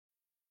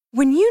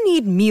When you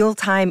need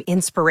mealtime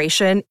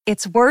inspiration,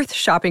 it's worth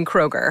shopping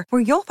Kroger,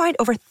 where you'll find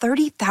over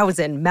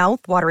 30,000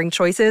 mouth-watering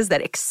choices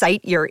that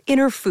excite your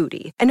inner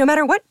foodie. And no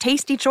matter what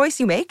tasty choice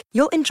you make,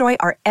 you'll enjoy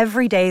our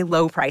everyday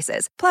low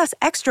prices, plus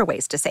extra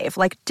ways to save,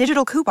 like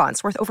digital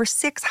coupons worth over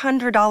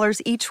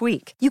 $600 each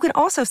week. You can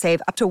also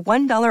save up to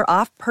 $1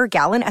 off per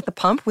gallon at the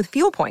pump with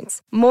fuel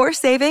points. More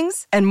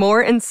savings and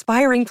more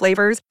inspiring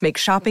flavors make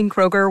shopping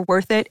Kroger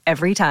worth it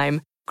every time.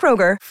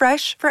 Kroger,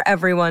 fresh for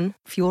everyone.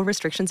 Fuel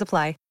restrictions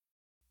apply.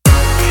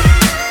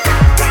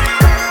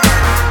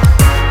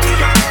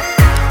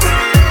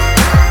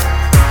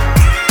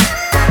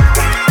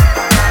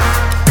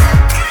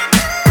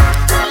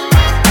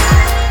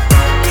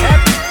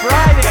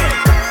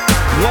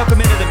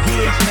 Welcome into the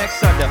PHNX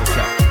Sun Devil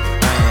Show.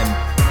 I am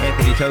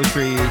Anthony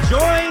Tostri,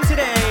 joined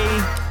today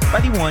by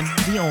the one,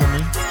 the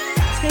only,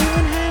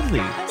 Taylor Hadley.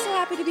 I'm so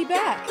happy to be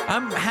back.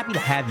 I'm happy to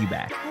have you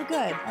back. Oh,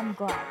 good. I'm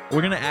glad.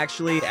 We're going to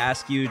actually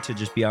ask you to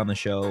just be on the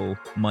show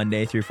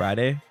Monday through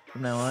Friday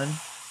from now on.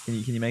 Can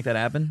you make that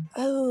happen?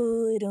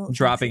 Oh, I don't.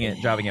 Dropping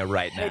it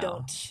right now. I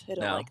don't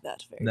No. like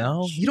that very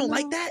No? much. You don't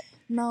like that?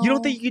 No. You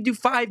don't think you could do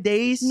 5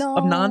 days No.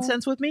 of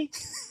nonsense with me?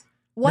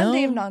 One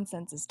day No? of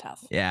nonsense is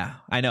tough. Yeah,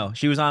 I know.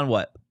 She was on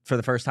for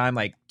the first time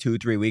like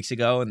 2-3 weeks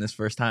ago, and this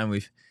first time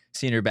we've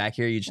seen her back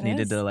here. You just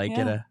needed to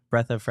get a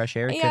breath of fresh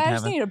air. Yeah, I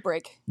just need a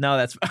break. No,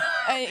 that's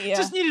Yeah.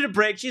 just needed a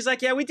break. She's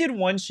like, yeah, we did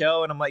one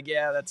show, and I'm like,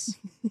 yeah,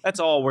 that's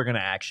all we're gonna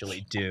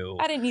actually do.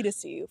 I didn't need to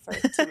see you for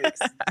 2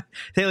 weeks.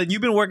 Taylor,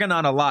 you've been working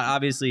on a lot.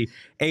 Obviously,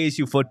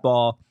 ASU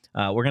football.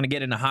 We're gonna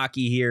get into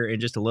hockey here in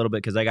just a little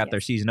bit because I got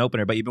their season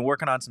opener. But you've been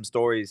working on some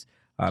stories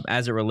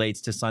as it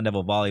relates to Sun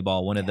Devil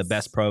volleyball, one of the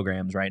best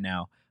programs right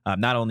now,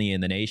 not only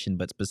in the nation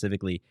but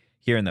specifically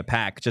here in the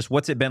Pac. Just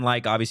what's it been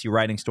like? Obviously,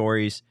 writing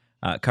stories,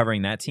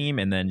 covering that team,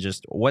 and then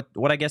just what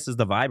I guess is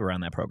the vibe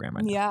around that program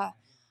right now. Yeah.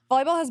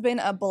 Volleyball has been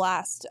a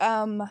blast.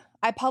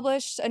 I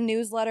published a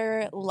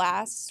newsletter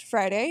last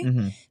Friday.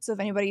 Mm-hmm. So if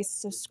anybody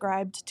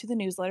subscribed to the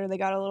newsletter, they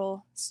got a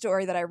little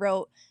story that I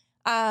wrote.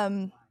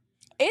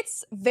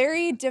 It's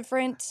very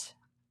different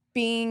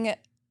being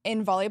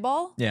in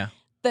volleyball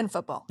than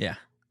football. Yeah.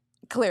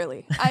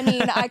 Clearly. I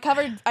mean, I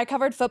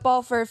covered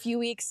football for a few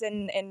weeks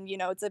and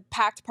it's a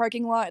packed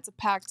parking lot. It's a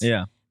packed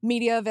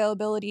media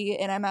availability,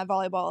 and I'm at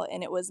volleyball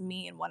and it was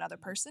me and one other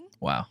person.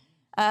 Wow.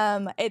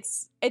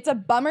 It's a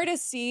bummer to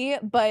see,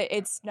 but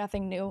it's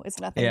nothing new. It's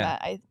nothing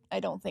that I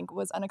don't think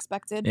was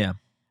unexpected. Yeah.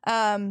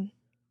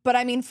 But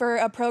I mean, for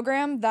a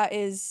program that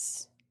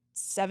is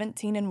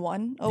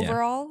 17-1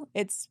 overall,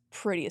 it's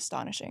pretty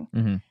astonishing.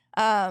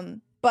 Mm-hmm.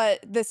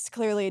 But this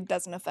clearly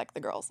doesn't affect the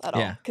girls at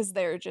all Yeah. because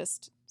they're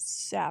just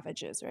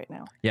savages right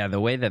now. Yeah, the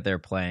way that they're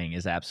playing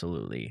is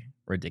absolutely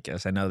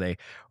ridiculous. I know they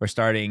were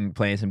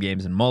playing some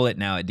games in Mullet,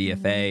 now at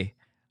DFA.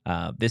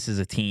 This is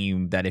a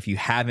team that if you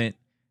haven't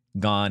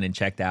gone and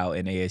checked out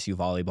an ASU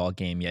volleyball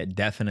game yet,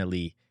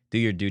 definitely do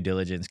your due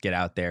diligence, get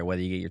out there,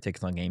 whether you get your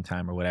tickets on Game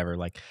Time or whatever.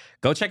 Like,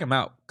 go check them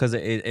out because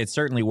it's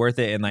certainly worth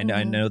it. And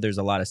I know there's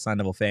a lot of Sun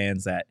Devil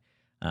fans that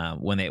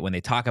when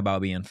they talk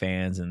about being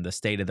fans and the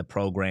state of the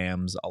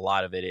programs, a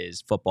lot of it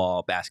is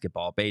football,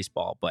 basketball,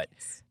 baseball, but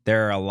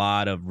there are a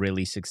lot of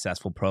really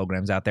successful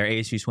programs out there.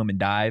 ASU Swim and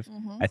Dive,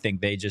 I think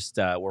they just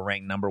were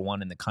ranked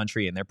 #1 in the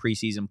country in their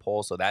preseason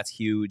poll, so that's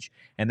huge.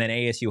 And then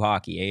ASU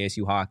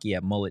Hockey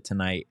at Mullet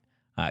tonight,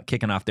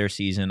 kicking off their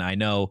season. I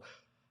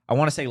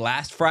want to say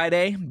last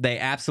Friday, they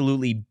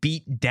absolutely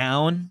beat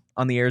down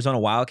on the Arizona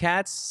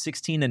Wildcats,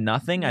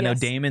 16-0. I know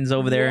Damon's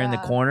over there in the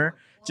corner.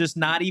 Just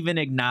not even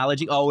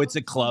acknowledging, it's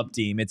a club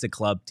team. It's a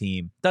club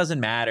team. Doesn't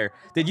matter.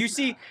 Did you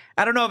see?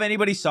 I don't know if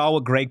anybody saw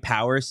what Greg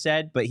Powers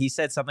said, but he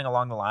said something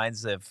along the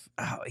lines of,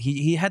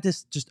 he had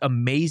this just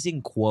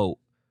amazing quote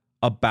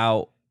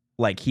about,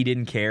 like, he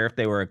didn't care if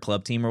they were a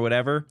club team or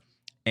whatever.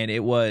 And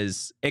it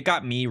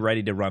got me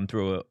ready to run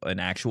through an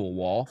actual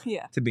wall,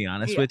 to be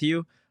honest with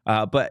you.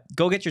 But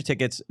go get your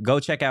tickets. Go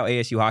check out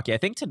ASU Hockey. I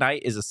think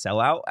tonight is a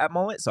sellout at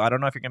Mullet, so I don't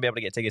know if you're going to be able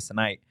to get tickets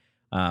tonight.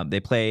 They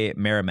play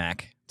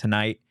Merrimack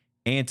tonight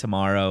and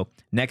tomorrow.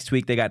 Next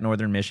week, they got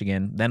Northern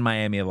Michigan, then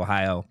Miami of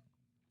Ohio.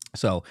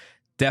 So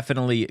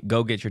definitely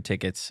go get your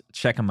tickets.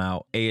 Check them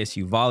out.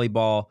 ASU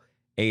Volleyball,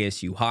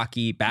 ASU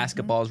Hockey.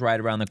 Basketball is right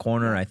around the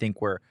corner. I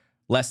think we're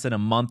less than a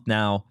month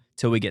now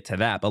till we get to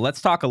that. But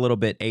let's talk a little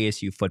bit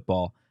ASU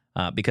football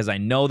because I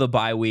know the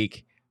bye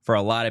week for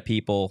a lot of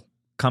people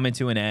coming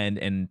to an end,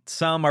 and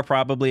some are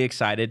probably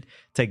excited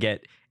to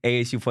get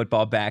ASU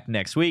football back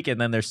next week.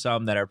 And then there's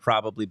some that are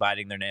probably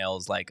biting their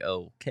nails like,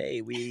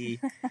 okay, we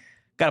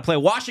got to play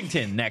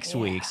Washington next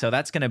week. So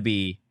that's going to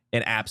be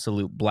an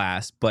absolute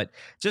blast. But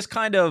just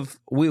kind of,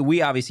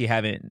 we obviously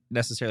haven't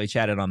necessarily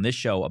chatted on this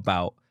show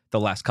about the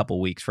last couple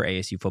weeks for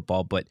ASU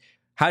football, but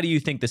how do you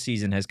think the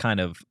season has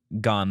kind of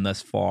gone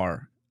thus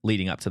far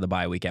leading up to the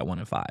bye week at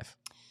 1-5?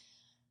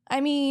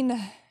 I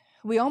mean,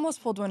 we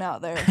almost pulled one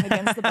out there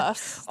against the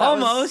Buffs.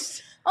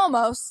 Almost.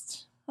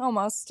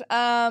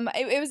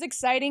 It was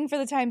exciting for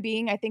the time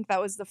being. I think that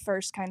was the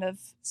first kind of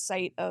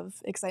sight of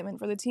excitement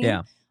for the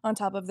team on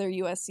top of their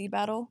USC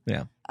battle.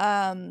 Yeah.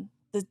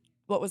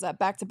 what was that?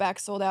 Back-to-back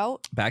sold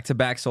out?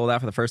 Back-to-back sold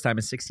out for the first time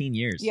in 16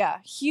 years. Yeah,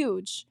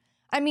 huge.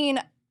 I mean,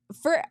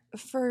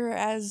 for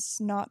as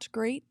not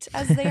great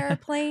as they are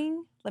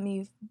playing, let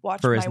me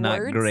watch for my as not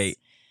words. Great.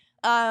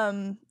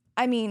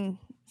 I mean,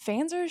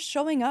 fans are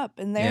showing up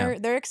and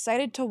they're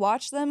excited to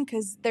watch them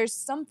because there's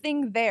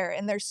something there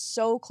and they're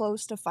so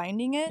close to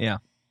finding it. Yeah.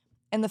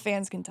 And the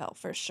fans can tell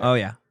for sure. Oh,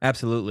 yeah,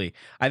 absolutely.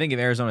 I think if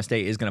Arizona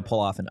State is going to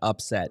pull off an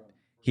upset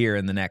here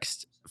in the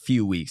next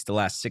few weeks, the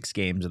last 6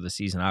 games of the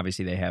season,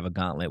 obviously they have a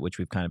gauntlet, which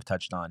we've kind of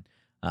touched on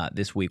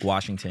this week.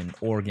 Washington,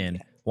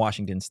 Oregon,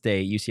 Washington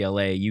State,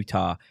 UCLA,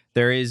 Utah.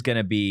 There is going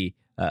to be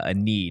a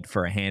need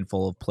for a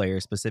handful of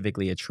players,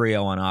 specifically a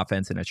trio on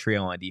offense and a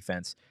trio on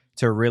defense,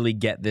 to really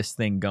get this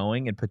thing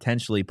going and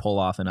potentially pull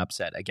off an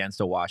upset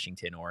against a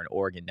Washington or an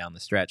Oregon down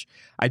the stretch.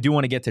 I do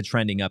want to get to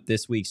trending up.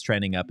 This week's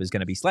trending up is going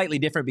to be slightly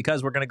different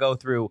because we're going to go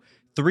through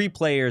 3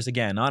 players,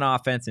 again, on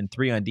offense and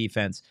 3 on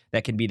defense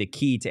that can be the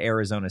key to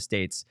Arizona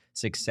State's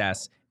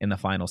success in the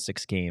final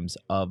 6 games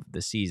of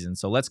the season.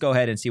 So let's go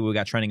ahead and see what we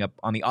got trending up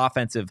on the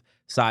offensive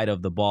side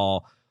of the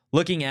ball.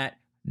 Looking at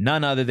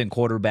none other than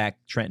quarterback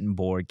Trenton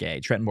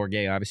Bourguet. Trenton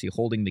Bourguet obviously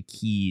holding the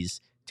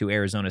keys to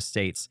Arizona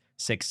State's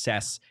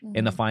success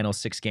in the final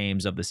 6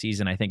 games of the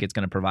season. I think it's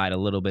going to provide a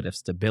little bit of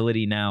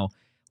stability now.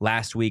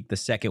 Last week, the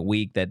second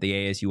week that the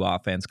ASU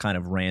offense kind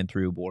of ran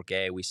through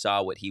Bourguet, we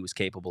saw what he was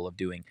capable of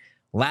doing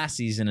last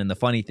season. And the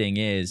funny thing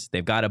is,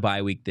 they've got a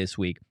bye week this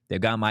week. They've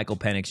got Michael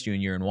Penix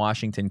Jr. in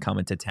Washington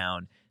coming to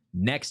town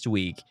next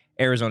week.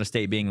 Arizona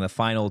State being the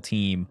final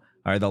team,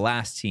 or the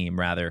last team,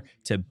 rather,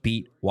 to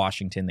beat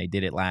Washington. They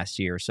did it last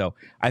year. So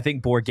I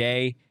think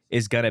Bourguet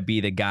is going to be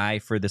the guy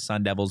for the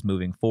Sun Devils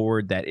moving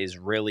forward that is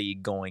really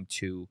going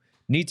to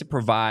need to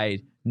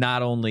provide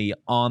not only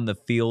on the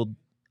field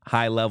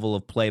high level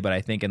of play, but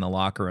I think in the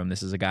locker room,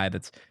 this is a guy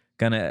that's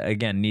going to,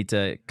 again, need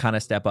to kind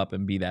of step up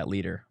and be that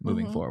leader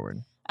moving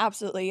forward.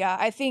 Absolutely, yeah.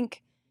 I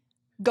think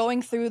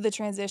going through the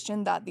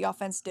transition that the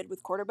offense did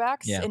with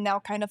quarterbacks and now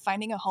kind of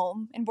finding a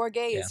home in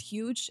Bourguet is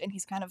huge, and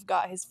he's kind of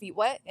got his feet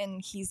wet,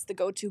 and he's the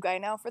go-to guy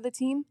now for the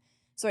team.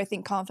 So I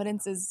think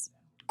confidence is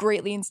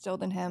greatly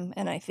instilled in him,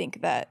 and I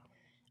think that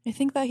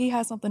he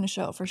has something to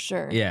show for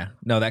sure. Yeah,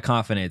 no, that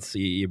confidence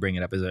you bring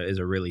it up is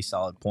a really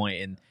solid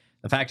point. And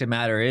the fact of the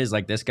matter is,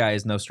 like, this guy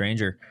is no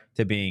stranger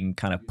to being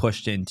kind of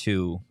pushed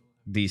into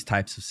these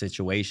types of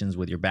situations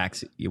with your back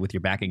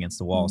against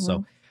the wall.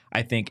 So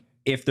I think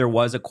if there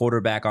was a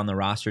quarterback on the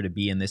roster to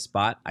be in this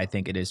spot, I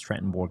think it is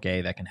Trenton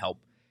Bourguet that can help,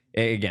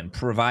 again,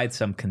 provide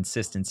some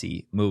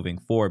consistency moving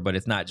forward. But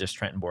it's not just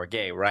Trenton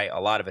Bourguet, right?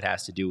 A lot of it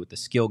has to do with the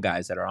skill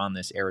guys that are on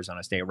this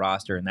Arizona State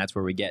roster, and that's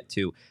where we get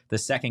to the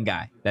second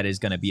guy that is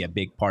going to be a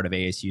big part of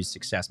ASU's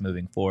success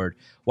moving forward.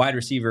 Wide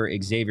receiver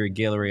Xavier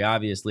Guillory.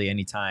 Obviously,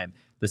 anytime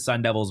the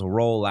Sun Devils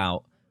roll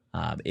out,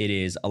 it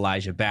is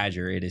Elijah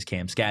Badger, it is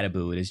Cam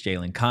Skattebo, it is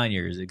Jalen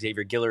Conyers.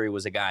 Xavier Guillory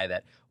was a guy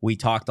that we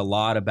talked a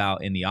lot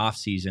about in the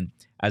offseason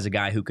as a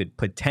guy who could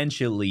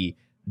potentially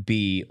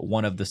be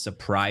one of the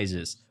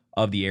surprises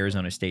of the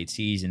Arizona State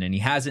season, and he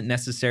hasn't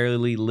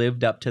necessarily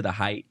lived up to the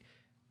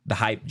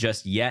hype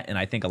just yet. And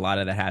I think a lot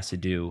of that has to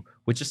do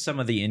with just some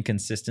of the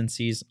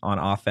inconsistencies on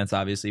offense.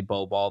 Obviously,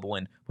 Beau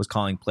Baldwin was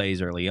calling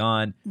plays early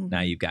on.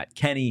 Now you've got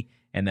Kenny,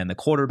 and then the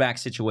quarterback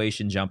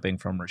situation jumping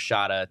from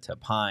Rashada to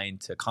Pine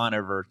to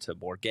Conover to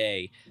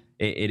Bourguet.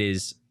 It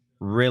is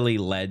really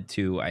led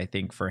to, I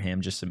think, for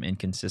him, just some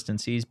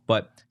inconsistencies.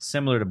 But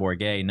similar to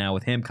Bourguet, now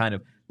with him kind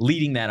of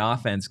leading that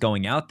offense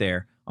going out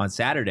there on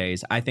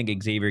Saturdays, I think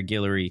Xavier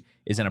Guillory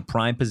is in a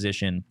prime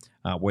position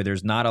where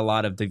there's not a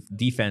lot of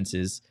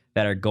defenses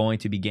that are going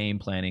to be game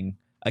planning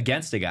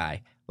against a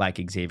guy like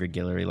Xavier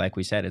Guillory. Like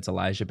we said, it's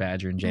Elijah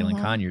Badger and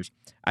Jalen Conyers.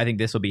 I think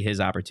this will be his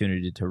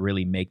opportunity to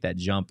really make that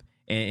jump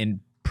and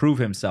prove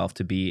himself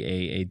to be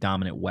a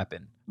dominant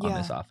weapon on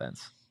this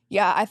offense.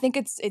 Yeah, I think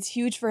it's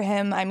huge for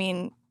him. I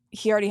mean,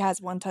 he already has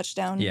 1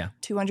 touchdown,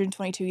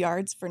 222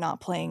 yards for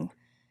not playing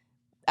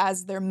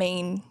as their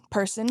main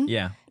person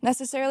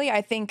necessarily.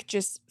 I think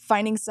just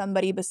finding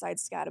somebody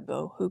besides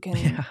Skattebo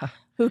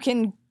who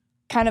can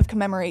kind of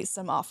commemorate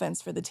some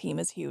offense for the team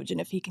is huge. And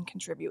if he can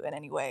contribute in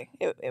any way,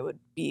 it would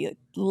be a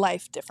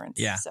life difference.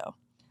 Yeah. So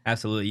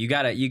absolutely. You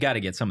gotta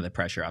get some of the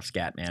pressure off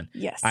Scat, man.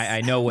 Yes.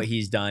 I know what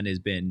he's done has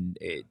been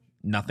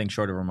nothing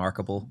short of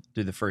remarkable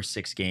through the first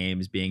 6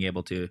 games, being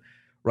able to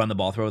run the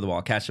ball, throw the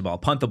ball, catch the ball,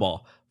 punt the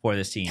ball for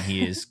this team.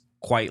 He is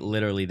quite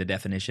literally the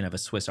definition of a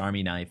Swiss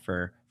Army knife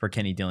for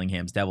Kenny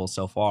Dillingham's Devils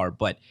so far.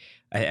 But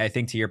I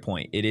think to your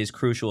point, it is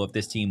crucial if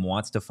this team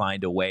wants to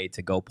find a way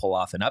to go pull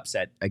off an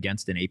upset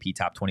against an AP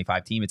top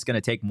 25 team. It's going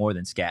to take more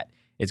than Scat.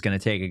 It's going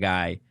to take a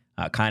guy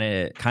kind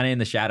of in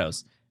the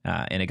shadows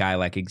and a guy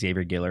like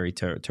Xavier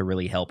Guillory to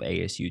really help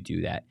ASU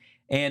do that.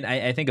 And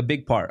I think a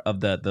big part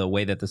of the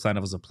way that the Sun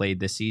Devils have played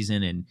this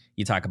season, and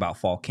you talk about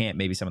fall camp,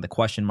 maybe some of the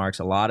question marks,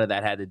 a lot of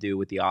that had to do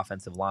with the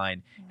offensive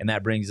line. And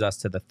that brings us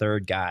to the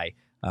third guy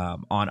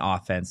on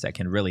offense that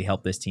can really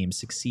help this team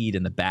succeed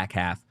in the back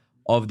half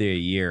of the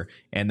year,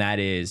 and that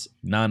is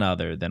none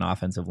other than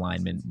offensive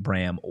lineman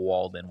Bram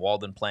Walden.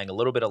 Walden playing a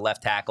little bit of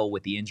left tackle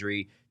with the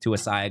injury to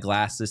Isaiah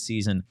Glass this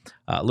season.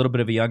 A little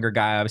bit of a younger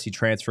guy, obviously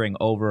transferring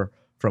over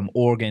from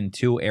Oregon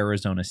to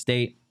Arizona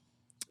State.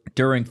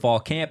 During fall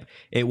camp,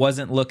 it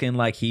wasn't looking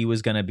like he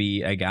was going to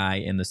be a guy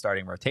in the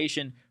starting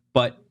rotation,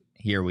 but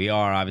here we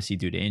are. Obviously,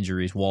 due to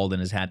injuries, Walden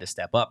has had to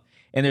step up.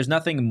 And there's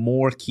nothing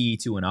more key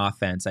to an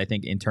offense, I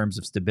think, in terms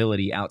of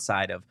stability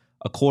outside of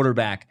a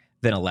quarterback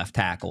than a left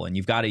tackle. And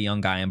you've got a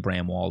young guy in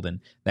Bram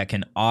Walden that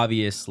can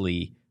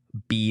obviously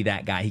be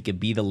that guy. He could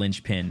be the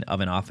linchpin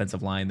of an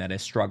offensive line that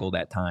has struggled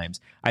at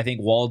times. I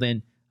think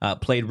Walden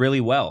played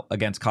really well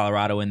against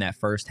Colorado in that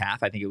first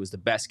half. I think it was the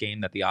best game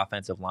that the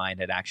offensive line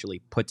had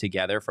actually put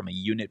together from a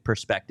unit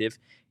perspective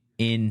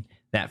in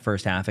that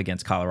first half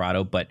against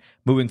Colorado. But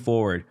moving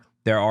forward,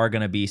 there are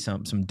going to be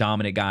some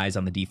dominant guys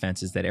on the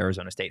defenses that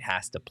Arizona State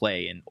has to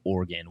play in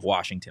Oregon,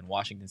 Washington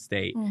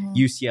State,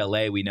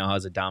 UCLA. We know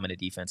has a dominant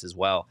defense as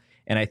well.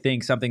 And I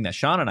think something that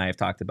Sean and I have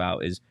talked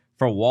about is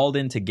for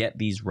Walden to get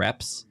these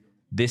reps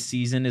this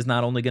season is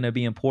not only going to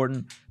be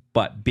important,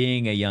 but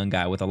being a young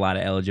guy with a lot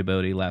of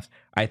eligibility left,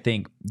 I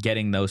think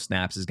getting those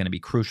snaps is going to be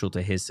crucial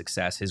to his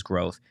success, his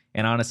growth,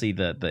 and honestly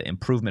the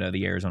improvement of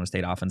the Arizona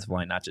State offensive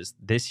line, not just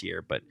this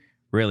year, but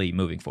really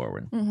moving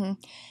forward.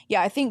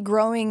 Yeah, I think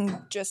growing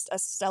just a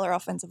stellar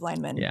offensive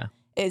lineman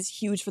is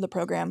huge for the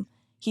program.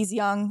 He's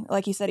young.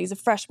 Like you said, he's a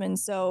freshman.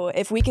 So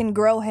if we can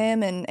grow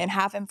him and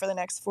have him for the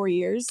next 4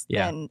 years,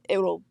 then it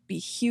will be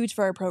huge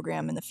for our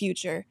program in the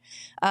future.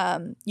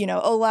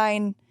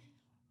 O-line,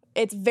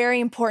 it's very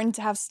important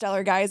to have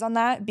stellar guys on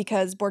that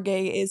because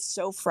Bourguet is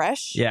so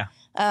fresh. Yeah.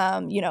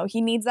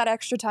 He needs that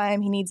extra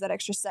time. He needs that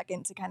extra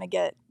second to kind of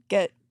get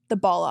the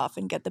ball off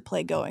and get the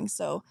play going.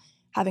 So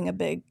having a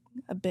big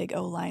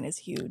O-line is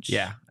huge.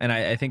 Yeah, and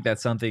I think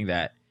that's something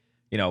that,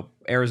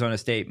 Arizona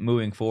State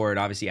moving forward,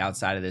 obviously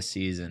outside of this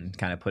season,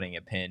 kind of putting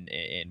a pin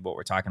in what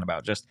we're talking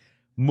about, just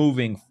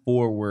moving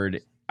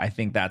forward, I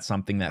think that's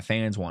something that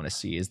fans want to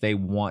see, is they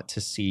want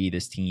to see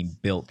this team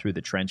built through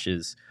the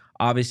trenches.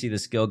 Obviously, the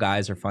skill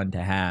guys are fun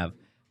to have,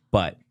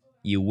 but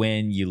you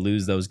win, you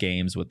lose those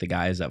games with the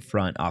guys up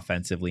front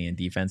offensively and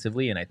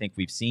defensively, and I think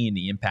we've seen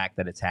the impact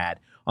that it's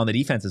had on the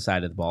defensive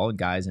side of the ball, and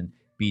guys in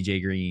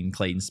BJ Green,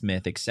 Clayton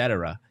Smith,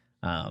 etc.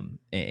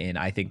 And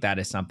I think that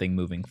is something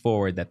moving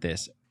forward that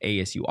this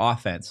ASU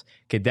offense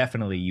could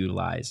definitely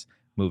utilize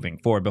moving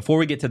forward. Before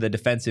we get to the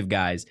defensive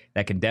guys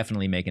that can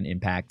definitely make an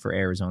impact for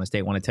Arizona State,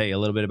 I want to tell you a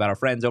little bit about our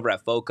friends over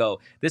at FOCO.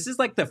 This is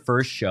like the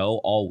first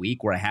show all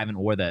week where I haven't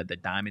wore the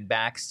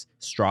Diamondbacks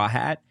straw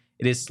hat.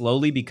 It has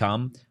slowly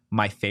become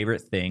my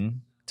favorite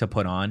thing to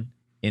put on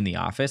in the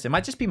office. It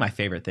might just be my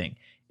favorite thing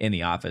in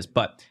the office.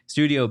 But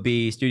Studio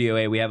B, Studio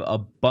A, we have a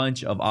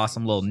bunch of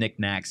awesome little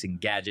knickknacks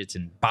and gadgets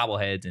and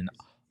bobbleheads and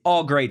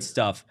all great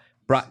stuff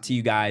brought to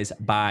you guys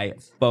by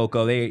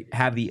FOCO. They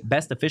have the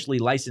best officially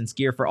licensed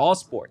gear for all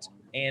sports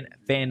and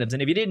fandoms.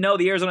 And if you didn't know,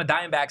 the Arizona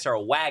Diamondbacks are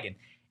a wagon,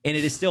 and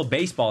it is still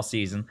baseball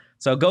season.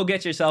 So go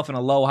get yourself an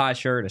Aloha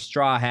shirt, a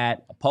straw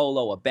hat, a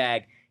polo, a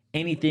bag,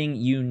 anything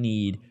you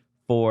need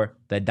for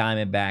the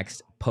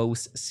Diamondbacks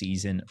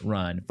postseason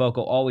run.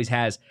 FOCO always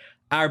has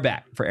our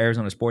back for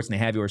Arizona sports, and they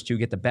have yours too.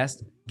 Get the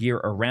best gear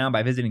around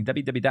by visiting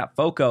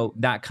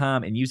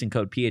www.foco.com and using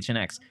code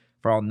PHNX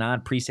for all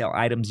non-presale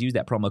items. Use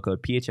that promo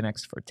code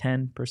PHNX for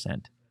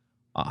 10%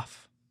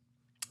 off.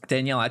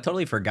 Danielle, I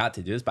totally forgot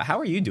to do this, but how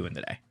are you doing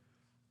today?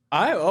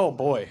 Oh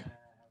boy.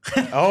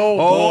 I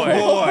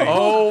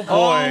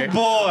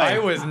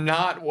was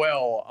not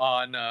well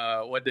on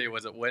what day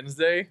was it?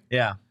 Wednesday?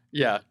 Yeah.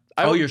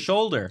 Your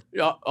shoulder.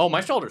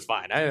 My shoulder's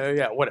fine.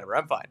 Whatever.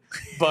 I'm fine.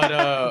 But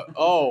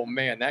oh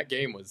man, that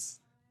game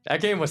was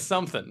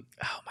something.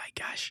 Oh my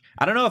gosh.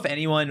 I don't know if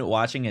anyone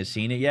watching has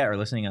seen it yet or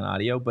listening on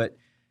audio, but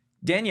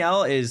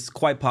Danielle is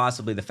quite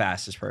possibly the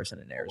fastest person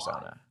in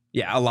Arizona. Wow.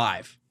 Yeah,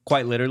 alive.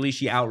 Quite literally,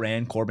 she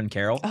outran Corbin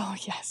Carroll. Oh,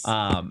 yes.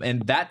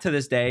 And that to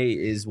this day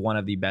is one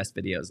of the best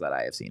videos that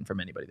I have seen from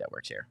anybody that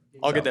works here.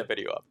 I'll get that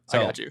video up. I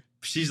got you.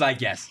 She's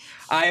like, yes,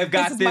 I have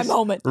got this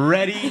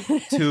ready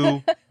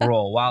to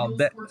roll.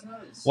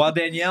 While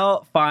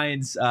Danielle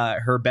finds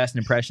her best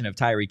impression of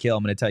Tyreek Hill,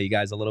 I'm going to tell you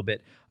guys a little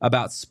bit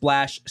about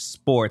Splash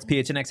Sports.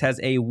 PHNX has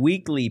a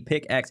weekly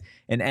Pick X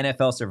and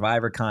NFL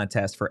Survivor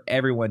contest for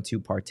everyone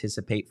to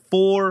participate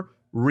for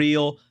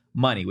real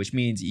money, which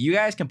means you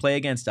guys can play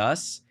against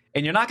us.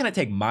 And you're not going to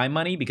take my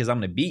money because I'm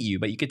going to beat you,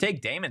 but you could take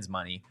Damon's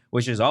money,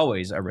 which is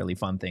always a really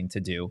fun thing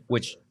to do,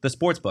 which the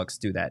sports books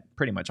do that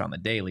pretty much on the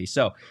daily.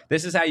 So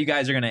this is how you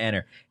guys are going to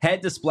enter.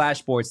 Head to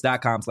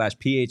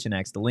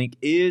splashsports.com/PHNX. The link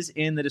is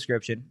in the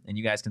description, and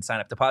you guys can sign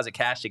up, deposit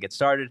cash to get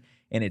started,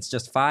 and it's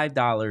just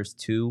 $5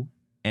 to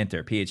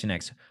enter.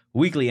 PHNX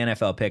Weekly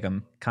NFL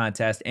Pick'em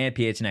Contest and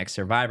PHNX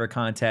Survivor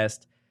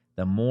Contest.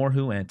 The more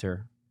who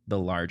enter, the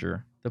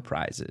larger the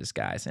prizes,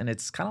 guys. And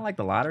it's kind of like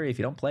the lottery. If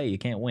you don't play, you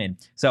can't win.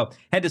 So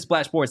head to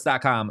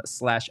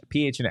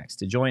splashsports.com/PHNX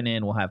to join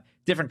in. We'll have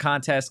different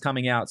contests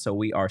coming out. So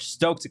we are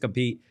stoked to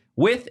compete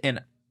with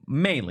and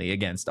mainly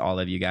against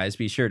all of you guys.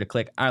 Be sure to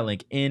click our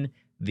link in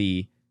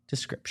the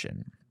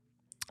description.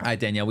 All right,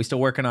 Danielle, we still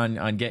working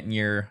on getting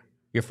your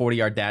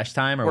 40-yard dash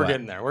time, or we're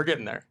getting there. We're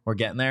getting there. We're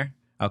getting there.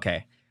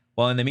 Okay.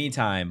 Well, in the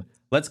meantime,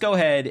 let's go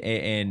ahead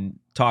and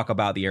talk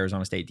about the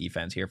Arizona State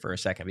defense here for a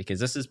second, because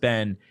this has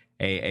been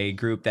a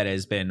group that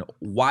has been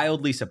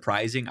wildly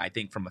surprising, I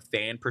think, from a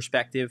fan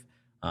perspective.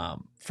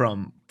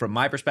 From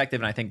my perspective,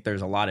 and I think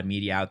there's a lot of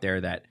media out there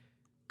that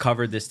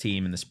covered this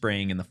team in the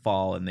spring and the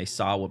fall, and they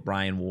saw what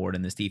Brian Ward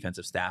and this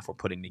defensive staff were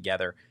putting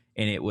together,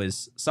 and it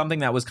was something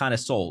that was kind of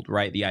sold,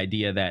 right? The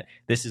idea that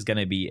this is going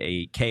to be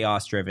a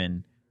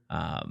chaos-driven,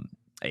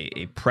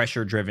 a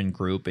pressure-driven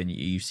group, and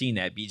you've seen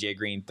that. BJ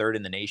Green, third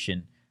in the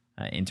nation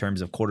in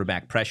terms of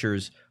quarterback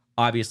pressures.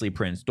 Obviously,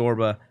 Prince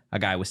Dorbah, a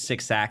guy with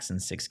 6 sacks in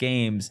 6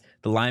 games.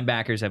 The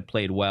linebackers have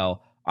played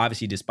well,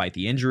 obviously, despite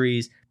the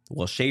injuries.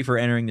 Will Schaefer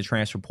entering the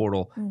transfer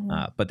portal.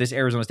 But this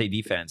Arizona State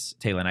defense,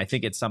 Taylor, I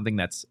think it's something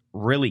that's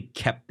really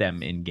kept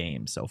them in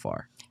games so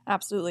far.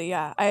 Absolutely,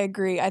 yeah. I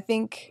agree. I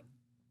think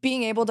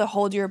being able to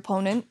hold your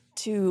opponent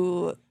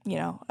to,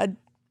 a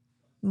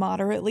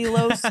moderately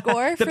low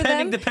score for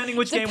them. Depending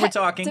which game we're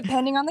talking.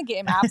 Depending on the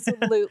game,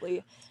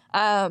 absolutely.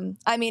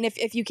 I mean,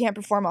 if you can't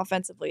perform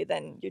offensively,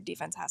 then your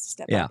defense has to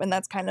step up. And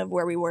that's kind of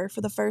where we were for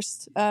the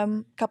first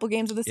couple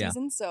games of the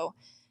season.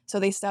 So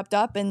they stepped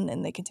up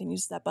and they continue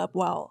to step up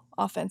while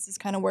offense is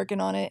kind of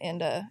working on it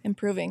and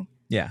improving.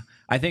 Yeah.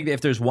 I think if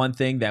there's one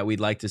thing that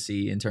we'd like to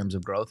see in terms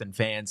of growth, and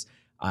fans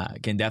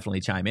can definitely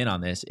chime in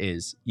on this,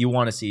 is you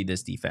want to see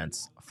this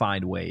defense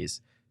find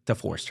ways to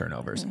force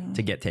turnovers,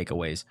 to get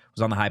takeaways. I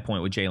was on the High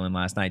Point with Jalen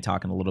last night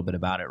talking a little bit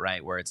about it,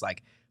 right? Where it's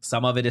like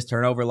some of it is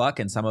turnover luck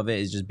and some of it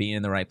is just being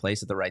in the right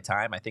place at the right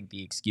time. I think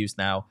the excuse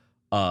now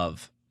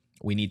of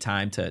we need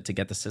time to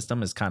get the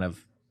system is kind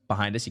of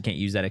behind us. You can't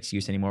use that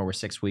excuse anymore. We're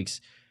 6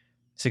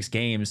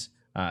 games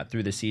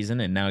through the season,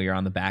 and now you're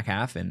on the back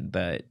half, and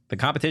the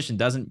competition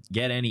doesn't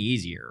get any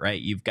easier, right?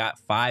 You've got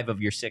 5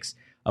 of your 6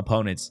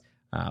 opponents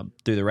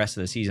through the rest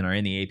of the season are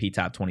in the AP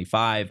Top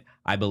 25.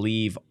 I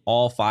believe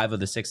all 5 of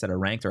the 6 that are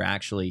ranked are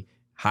actually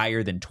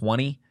higher than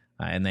 20.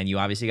 And then you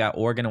obviously got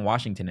Oregon and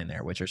Washington in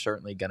there, which are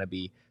certainly going to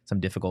be some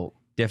difficult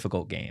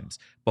games.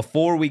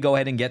 Before we go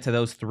ahead and get to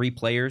those 3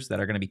 players that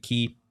are going to be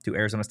key to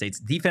Arizona State's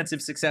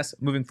defensive success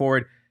moving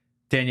forward,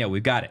 Danielle,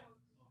 we've got it.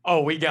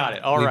 Oh, we got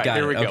it. All right,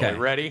 here we go. Okay. We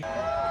ready?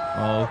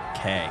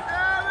 Okay.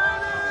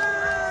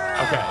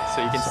 Okay,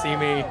 so you can see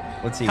me.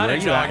 Let's see, where are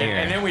you at here?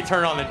 And then we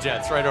turn on the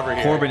Jets right over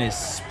here. Corbin is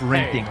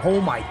sprinting. Hey.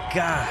 Oh, my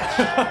gosh.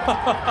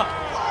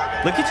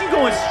 Look at you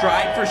going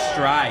stride for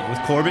stride with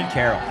Corbin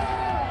Carroll.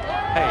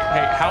 Hey,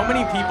 how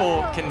many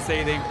people can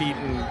say they've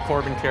beaten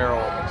Corbin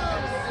Carroll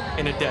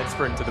in a dead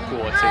sprint to the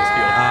pool at Chase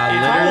Field?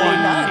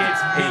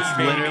 It's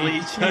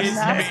literally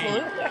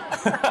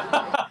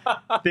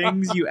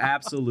things you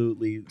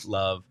absolutely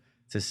love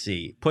to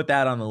see. Put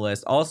that on the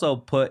list. Also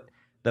put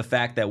the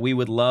fact that we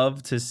would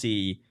love to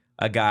see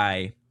a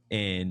guy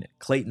in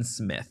Clayton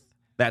Smith.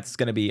 That's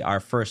going to be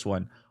our first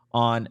one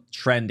on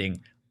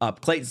Trending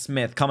Up. Clayton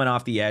Smith coming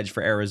off the edge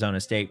for Arizona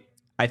State.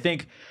 I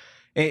think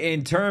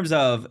in terms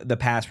of the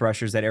pass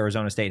rushers that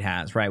Arizona State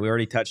has, right? We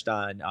already touched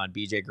on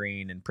BJ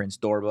Green and Prince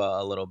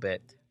Dorbah a little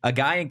bit. A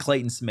guy in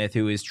Clayton Smith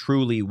who is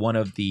truly one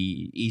of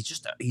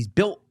he's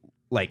built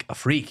like a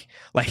freak.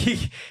 Like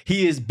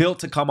he is built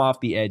to come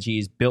off the edge.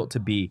 He's built to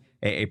be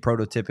a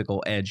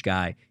prototypical edge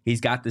guy.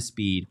 He's got the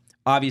speed.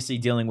 Obviously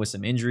dealing with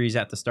some injuries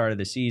at the start of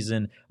the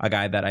season. A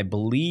guy that I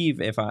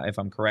believe, if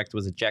I'm correct,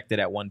 was ejected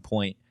at one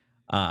point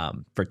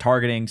for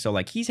targeting. So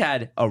like he's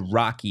had a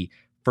rocky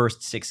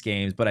first 6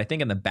 games, but I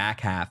think in the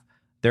back half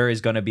there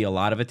is going to be a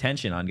lot of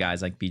attention on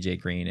guys like BJ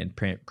Green and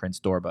Prince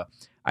Dorbah.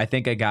 I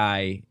think a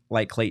guy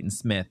like Clayton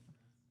Smith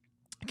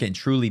can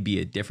truly be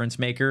a difference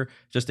maker,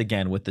 just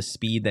again with the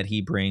speed that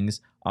he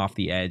brings off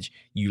the edge.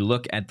 You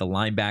look at the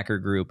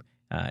linebacker group,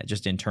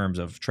 just in terms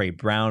of Trey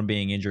Brown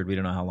being injured. We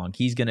don't know how long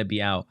he's going to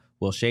be out.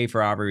 Will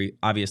Schaefer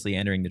obviously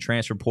entering the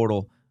transfer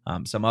portal.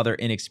 Some other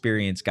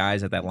inexperienced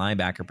guys at that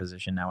linebacker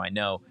position. Now I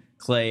know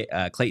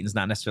Clayton's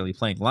not necessarily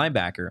playing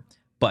linebacker,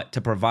 but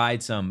to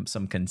provide some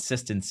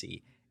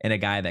consistency and a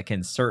guy that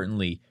can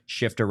certainly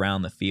shift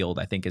around the field,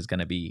 I think is going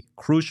to be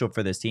crucial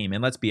for this team.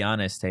 And let's be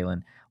honest,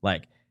 Talon,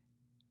 like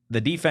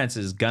the defense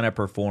is going to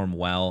perform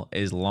well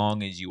as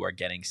long as you are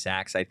getting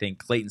sacks. I think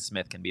Clayton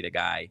Smith can be the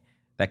guy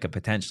that could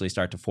potentially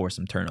start to force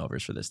some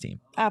turnovers for this team.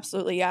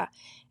 Absolutely, yeah.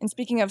 And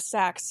speaking of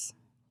sacks,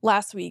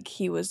 last week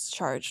he was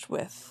charged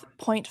with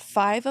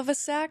 0.5 of a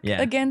sack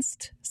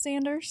against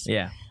Sanders.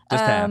 Yeah,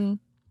 just half.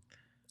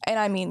 And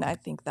I mean, I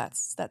think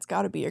that's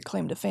got to be your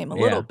claim to fame a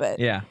little bit.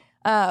 Yeah.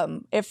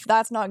 If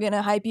that's not going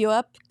to hype you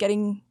up,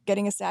 getting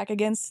a sack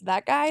against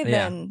that guy,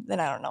 then I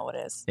don't know what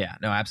is. Yeah,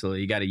 no,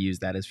 absolutely. You got to use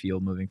that as fuel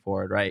moving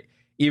forward, right?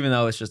 Even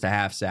though it's just a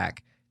half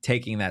sack,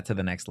 taking that to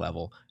the next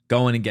level,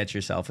 going and get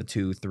yourself a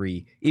 2,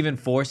 3, even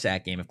 4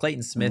 sack game. If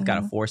Clayton Smith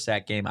got a 4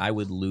 sack game, I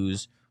would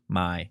lose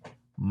my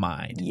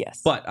mind.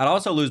 Yes. But I'd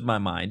also lose my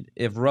mind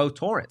if Ro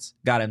Torrence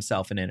got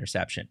himself an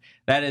interception.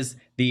 That is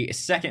the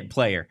second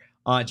player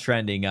on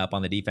Trending Up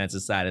on the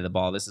defensive side of the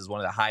ball. This is one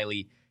of the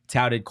highly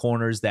touted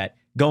corners that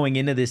going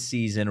into this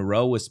season,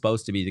 Rowe was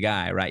supposed to be the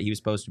guy, right? He was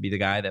supposed to be the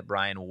guy that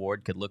Brian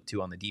Ward could look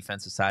to on the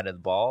defensive side of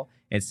the ball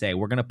and say,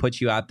 we're going to put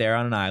you out there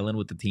on an island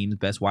with the team's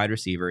best wide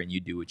receiver, and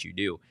you do what you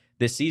do.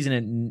 This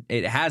season,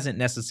 it hasn't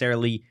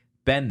necessarily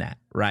been that,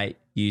 right?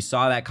 You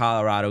saw that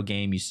Colorado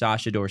game. You saw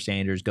Shedeur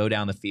Sanders go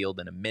down the field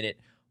in a minute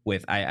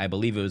with, I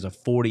believe it was a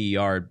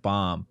 40-yard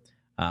bomb,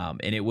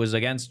 and it was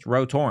against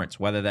Rowe Torrence,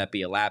 whether that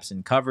be a lapse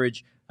in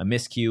coverage, a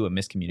miscue, a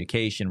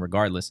miscommunication.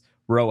 Regardless,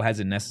 Rowe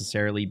hasn't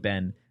necessarily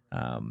been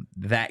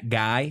that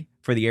guy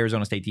for the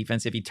Arizona State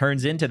defense. If he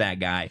turns into that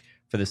guy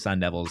for the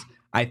Sun Devils,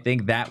 I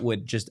think that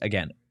would just,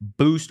 again,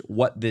 boost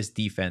what this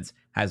defense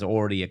has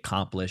already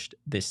accomplished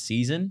this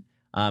season.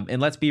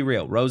 And let's be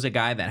real, Rowe's a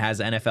guy that has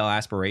NFL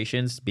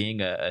aspirations,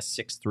 being a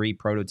 6'3",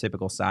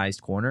 prototypical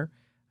sized corner.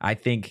 I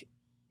think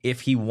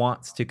if he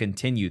wants to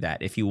continue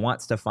that, if he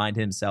wants to find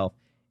himself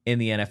in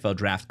the NFL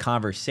draft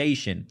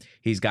conversation,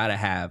 he's got to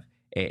have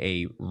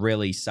a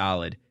really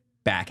solid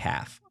back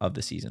half of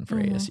the season for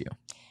ASU.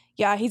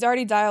 Yeah, he's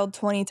already dialed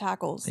 20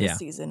 tackles this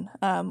season,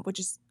 which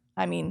is,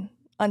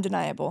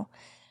 undeniable.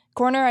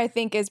 Corner, I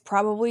think, is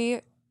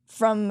probably,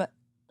 from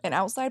an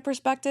outside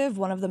perspective,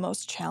 one of the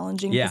most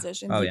challenging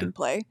positions you can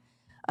play.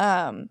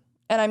 And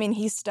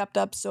he's stepped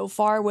up so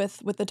far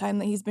with the time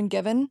that he's been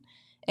given,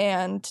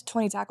 and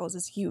 20 tackles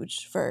is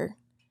huge for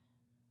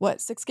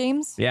 6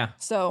 games? Yeah.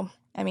 So,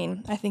 I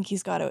think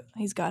he's got it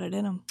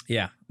in him.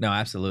 Yeah, no,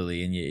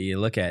 absolutely. And you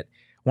look at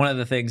one of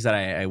the things that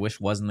I wish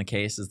wasn't the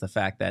case is the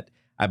fact that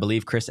I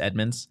believe Chris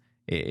Edmonds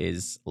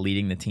is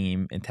leading the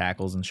team in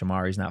tackles, and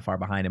Shamari's not far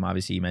behind him.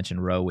 Obviously, you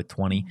mentioned Rowe with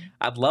 20.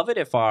 I'd love it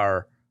if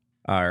our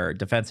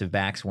defensive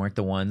backs weren't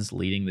the ones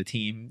leading the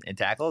team in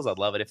tackles. I'd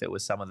love it if it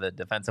was some of the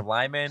defensive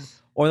linemen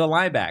or the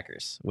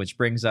linebackers, which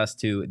brings us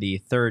to the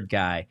third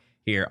guy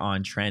here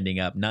on Trending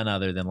Up, none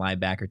other than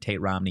linebacker Tate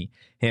Romney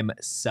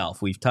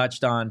himself. We've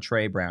touched on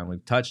Trey Brown.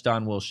 We've touched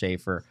on Will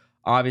Schaefer.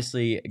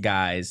 Obviously,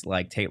 guys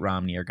like Tate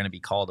Romney are going to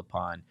be called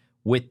upon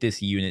with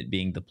this unit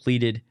being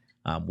depleted,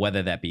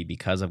 whether that be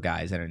because of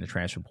guys entering the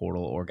transfer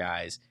portal or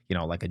guys,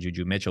 like a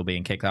Juju Mitchell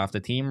being kicked off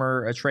the team,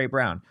 or a Trey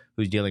Brown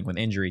who's dealing with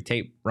injury.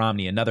 Tate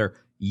Romney, another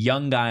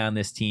young guy on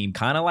this team,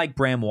 kind of like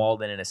Bram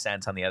Walden in a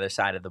sense on the other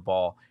side of the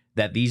ball,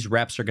 that these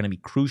reps are going to be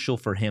crucial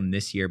for him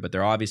this year, but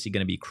they're obviously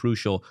going to be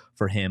crucial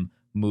for him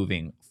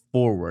moving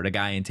forward. A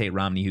guy in Tate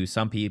Romney who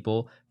some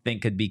people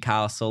think could be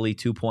Kyle Sully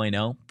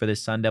 2.0 for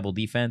this Sun Devil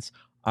defense.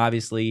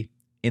 Obviously,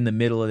 in the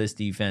middle of this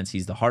defense,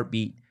 he's the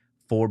heartbeat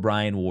for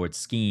Brian Ward's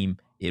scheme.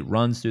 It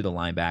runs through the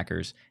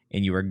linebackers,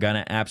 and you are going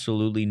to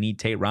absolutely need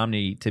Tate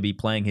Romney to be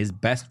playing his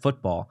best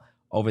football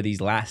over these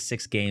last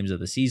 6 games of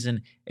the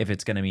season if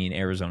it's going to mean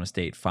Arizona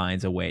State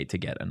finds a way to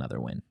get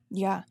another win.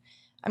 Yeah.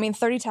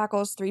 30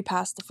 tackles, 3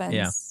 pass defense.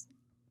 Yeah.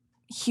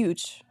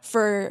 Huge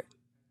for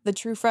the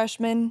true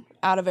freshman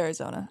out of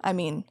Arizona.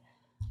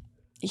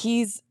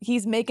 He's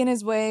making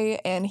his way,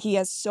 and he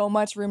has so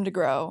much room to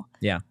grow.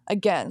 Yeah.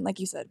 Again, like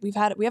you said, we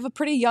have a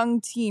pretty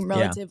young team,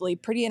 relatively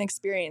pretty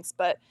inexperienced,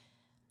 but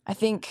I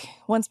think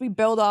once we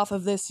build off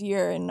of this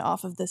year and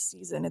off of this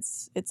season,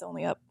 it's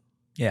only up.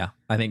 Yeah,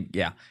 I think,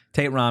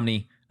 Tate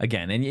Romney,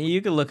 again, and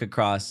you can look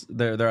across,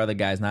 there are other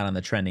guys not on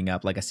the Trending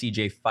Up, like a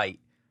CJ Fight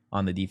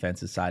on the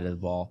defensive side of the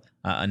ball.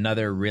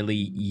 Another really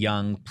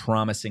young,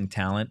 promising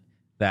talent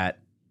that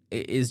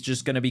is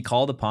just going to be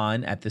called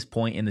upon at this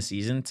point in the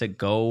season to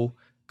go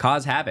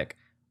cause havoc,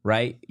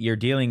 right? You're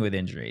dealing with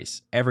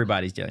injuries.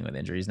 Everybody's dealing with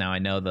injuries. Now, I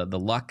know the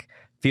luck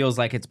feels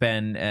like it's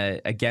been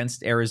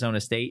against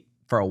Arizona State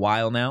for a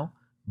while now,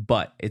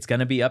 but it's going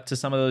to be up to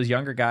some of those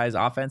younger guys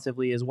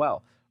offensively as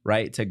well,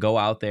 right? To go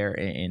out there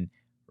and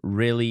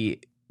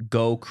really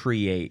go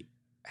create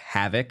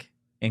havoc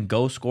and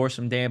go score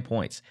some damn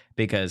points,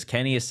 because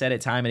Kenny has said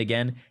it time and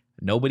again,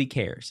 nobody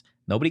cares.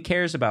 Nobody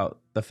cares about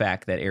the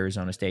fact that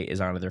Arizona State is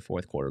on to their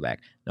 4th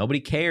quarterback. Nobody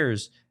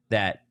cares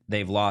that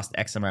they've lost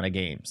X amount of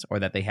games or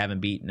that they haven't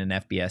beaten an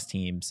FBS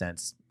team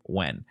since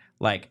when.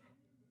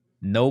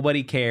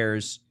 Nobody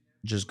cares.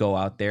 Just go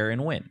out there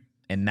and win.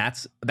 And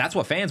that's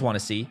what fans want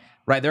to see,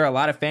 right? There are a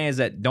lot of fans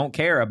that don't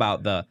care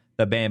about the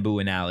bamboo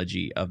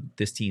analogy of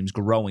this team's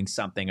growing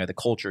something or the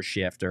culture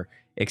shift or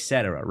et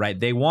cetera, right?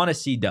 They want to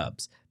see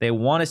dubs. They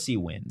want to see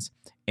wins.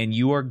 And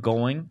you are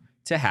going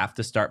to have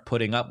to start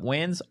putting up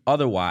wins.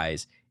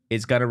 Otherwise,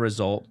 it's going to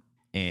result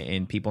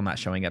in people not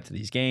showing up to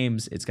these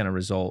games. It's going to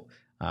result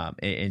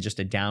in just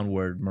a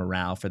downward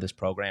morale for this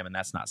program. And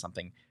that's not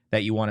something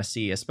that you want to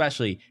see,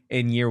 especially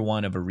in year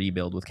 1 of a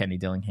rebuild with Kenny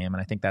Dillingham.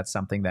 And I think that's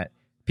something that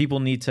people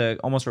need to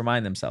almost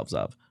remind themselves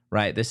of,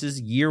 right? This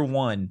is year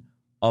 1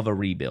 of a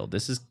rebuild.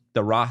 This is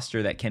the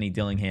roster that Kenny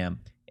Dillingham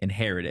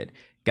inherited.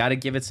 Got to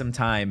give it some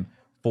time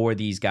for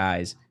these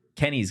guys,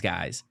 Kenny's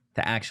guys,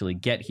 to actually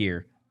get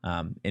here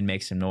and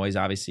make some noise.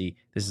 Obviously,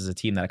 this is a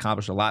team that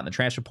accomplished a lot in the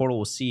transfer portal.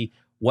 We'll see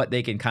what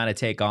they can kind of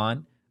take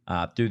on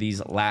through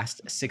these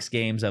last 6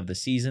 games of the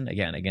season.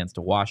 Again, against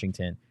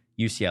Washington,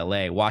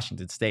 UCLA,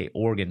 Washington State,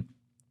 Oregon.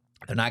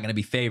 They're not going to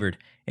be favored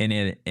in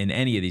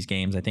any of these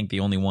games. I think the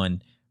only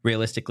one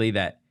realistically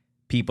that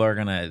people are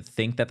going to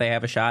think that they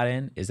have a shot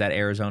in is that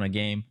Arizona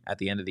game at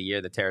the end of the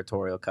year, the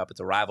Territorial Cup. It's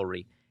a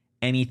rivalry.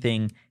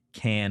 anything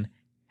can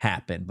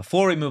happen.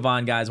 Before we move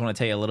on, guys, I want to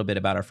tell you a little bit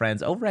about our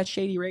friends over at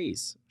Shady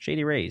Rays.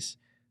 Shady Rays,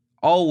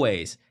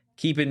 always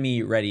keeping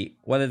me ready,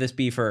 whether this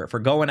be for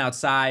going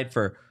outside,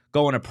 for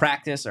going to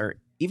practice, or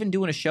even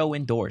doing a show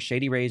indoors.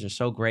 Shady Rays are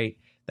so great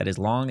that as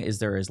long as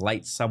there is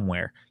light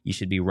somewhere, you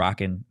should be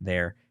rocking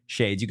their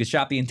shades. You can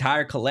shop the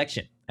entire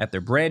collection at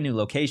their brand new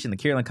location, the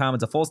Kierland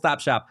Commons, a full stop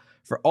shop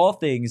for all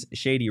things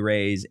Shady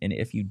Rays. And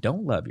if you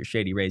don't love your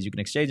Shady Rays, you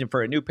can exchange them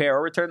for a new pair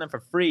or return them for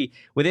free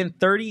within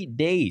 30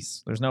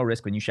 days. There's no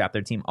risk when you shop.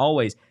 Their team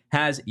always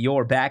has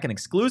your back. And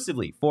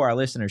exclusively for our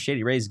listeners,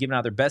 Shady Rays is giving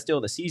out their best deal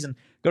of the season.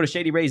 Go to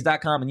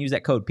shadyrays.com and use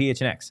that code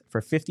PHNX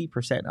for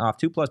 50% off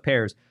 2+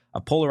 pairs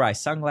of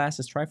polarized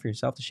sunglasses. Try for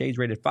yourself. The shades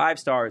rated 5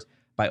 stars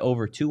by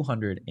over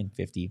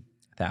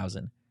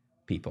 250,000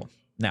 people.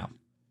 Now,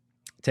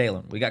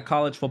 Taylor, we got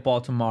college football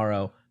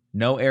tomorrow.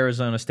 No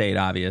Arizona State,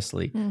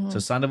 obviously. Mm-hmm. So,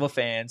 Sun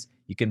fans,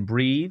 you can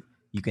breathe,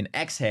 you can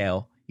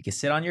exhale, you can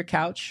sit on your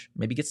couch,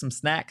 maybe get some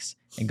snacks,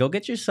 and go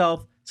get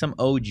yourself some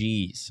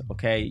OGs,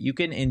 okay? You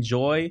can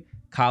enjoy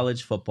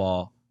college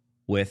football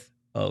with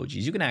OGs.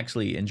 You can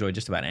actually enjoy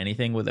just about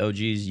anything with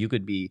OGs. You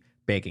could be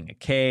baking a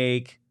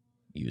cake,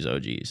 use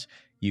OGs.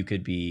 You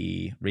could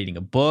be reading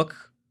a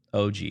book,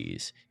 OGs. You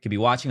could be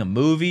watching a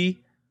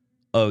movie,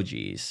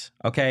 OGs,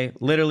 okay?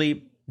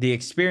 Literally, the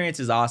experience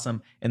is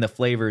awesome, and the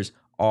flavors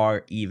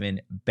are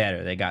even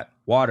better. They got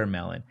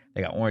watermelon,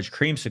 they got orange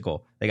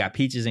creamsicle, they got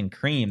peaches and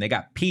cream, they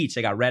got peach,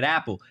 they got red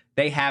apple.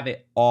 They have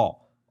it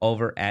all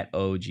over at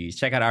OGs.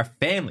 Check out our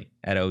family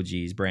at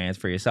OGs brands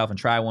for yourself and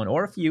try one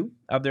or a few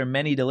of their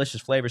many delicious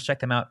flavors.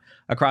 Check them out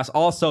across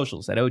all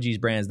socials at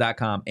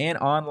ogsbrands.com and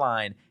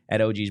online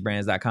at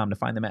ogsbrands.com to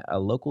find them at a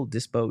local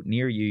dispo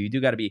near you. You do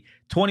got to be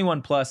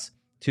 21 plus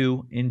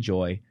to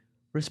enjoy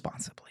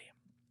responsibly.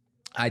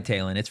 Hi,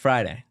 Taylor. It's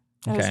Friday.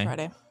 Okay? It is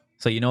Friday.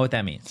 So you know what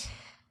that means.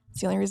 It's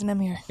the only reason I'm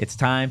here. It's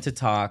time to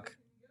talk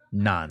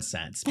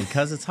nonsense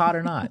because it's hot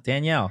or not.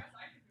 Danielle,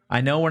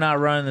 I know we're not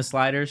running the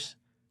sliders,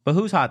 but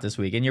who's hot this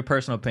week in your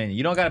personal opinion?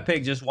 You don't got to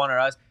pick just one or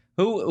us.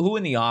 Who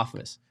in the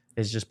office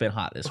has just been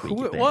hot this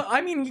week? Well,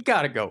 I mean, you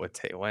got to go with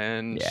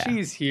Taylor. Yeah.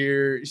 She's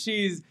here.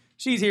 She's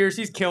here.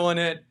 She's killing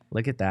it.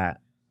 Look at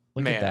that.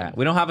 Look at that.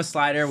 We don't have a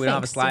slider. We don't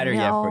have a slider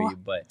yet for you,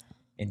 but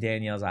in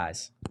Danielle's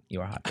eyes, you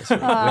are hot this week,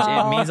 which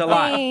it means a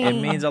lot. It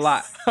means a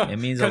lot. It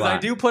means a lot. Because I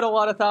do put a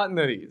lot of thought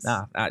into these.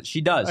 Nah,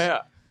 she does. Yeah.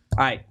 All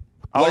right.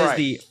 What is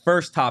the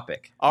first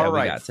topic that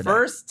we got today?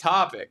 First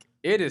topic.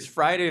 It is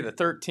Friday the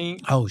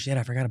 13th. Oh, shit.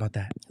 I forgot about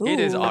that. Ooh. It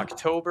is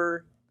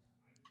October.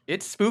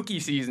 It's spooky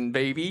season,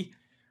 baby.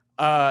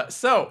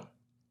 So,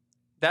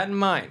 that in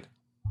mind,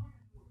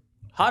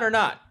 hot or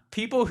not,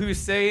 people who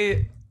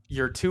say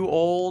you're too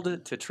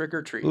old to trick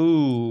or treat.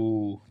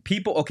 Ooh.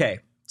 People. Okay.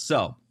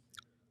 So,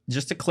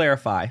 just to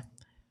clarify,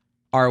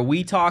 are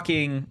we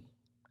talking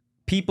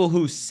people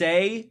who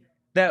say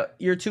that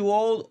you're too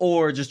old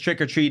or just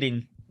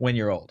trick-or-treating when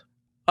you're old?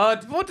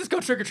 We'll just go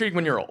trick-or-treating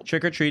when you're old.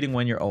 Trick-or-treating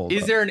when you're old.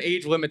 Is there an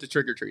age limit to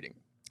trick-or-treating?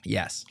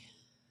 Yes.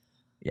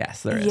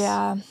 Yes, there is.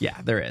 Yeah.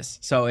 Yeah, there is.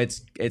 So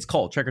it's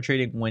cold.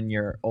 Trick-or-treating when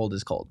you're old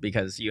is cold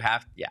because you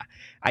have,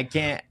 I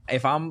can't,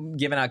 if I'm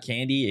giving out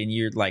candy and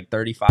you're like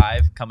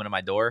 35 coming to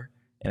my door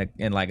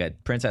in like a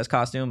princess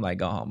costume, like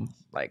go home.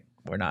 Like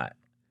we're not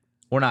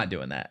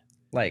doing that.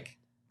 Like,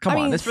 come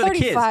on, this for the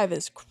kids. 35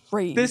 is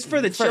crazy. This for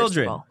the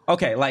children.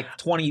 Okay, like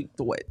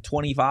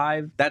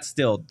 25. That's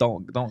still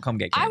don't come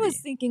get candy. I was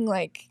thinking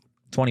like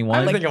 21.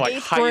 I was thinking like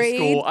high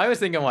school. I was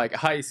thinking like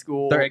high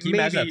school. Can you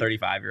imagine a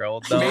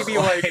 35-year-old? Maybe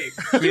like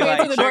be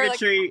like trick or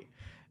treat.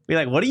 Be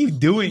like, what are you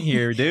doing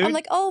here, dude? I'm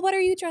like, oh, what are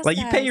you dressed like?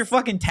 You pay your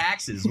fucking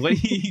taxes. What are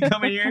you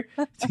coming here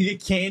to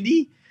get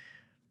candy?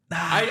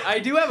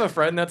 I do have a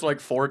friend that's like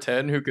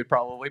 4'10" who could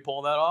probably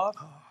pull that off.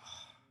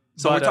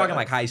 So we're talking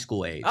like high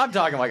school age. I'm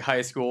talking like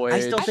high school age. I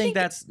still think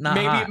that's not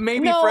hot.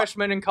 Maybe no.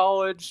 Freshmen in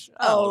college.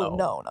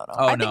 No.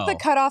 I think the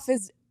cutoff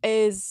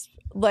is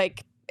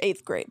like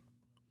 8th grade.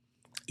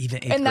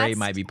 Even 8th grade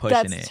might be pushing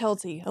it. That's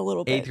tilty a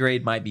little bit. 8th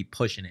grade might be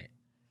pushing it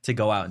to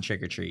go out and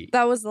trick or treat.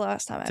 That was the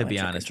last time I to be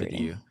honest with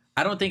you.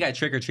 I don't think I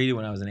trick or treated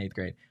when I was in 8th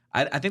grade.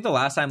 I think the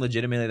last time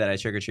legitimately that I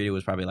trick or treated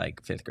was probably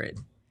like 5th grade.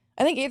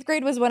 I think 8th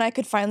grade was when I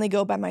could finally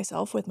go by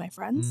myself with my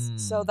friends.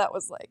 So that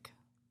was like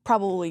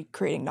probably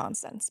creating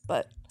nonsense,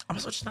 but I'm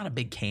also just not a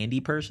big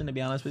candy person, to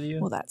be honest with you.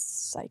 Well, that's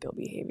psycho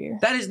behavior.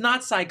 That is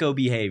not psycho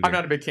behavior. I'm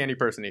not a big candy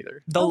person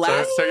either. So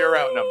you're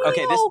outnumbered.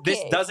 Okay, this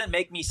doesn't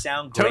make me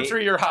sound great.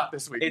 Totri, you're hot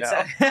this week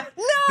now.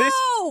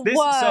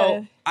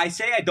 So I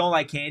say I don't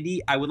like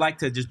candy. I would like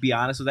to just be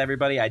honest with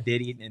everybody. I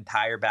did eat an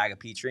entire bag of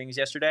peach rings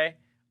yesterday.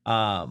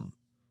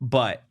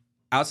 But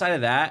outside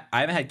of that,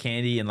 I haven't had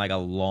candy in like a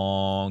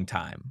long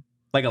time.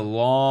 Like a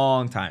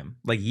long time.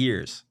 Like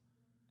years.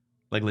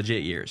 Like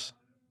legit years.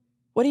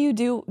 What do you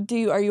do?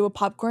 Are you a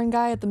popcorn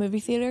guy at the movie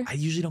theater? I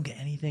usually don't get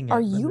anything.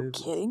 Are you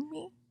kidding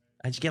me?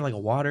 I just get like a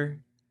water.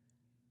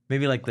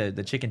 Maybe like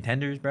the chicken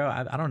tenders, bro.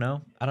 I don't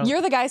know.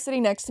 You're the guy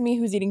sitting next to me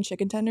who's eating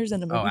chicken tenders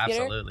in a movie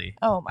theater? Absolutely.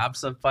 Oh, my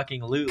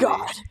absolutely.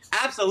 God.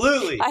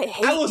 Absolutely. I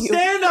hate I will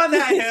stand on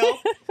that hill.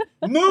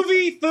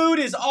 Movie food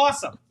is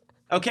awesome.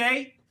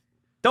 Okay?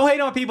 Don't hate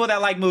on people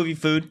that like movie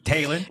food,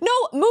 Taylor. No,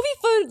 movie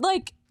food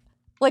like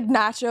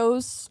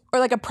nachos or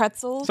like a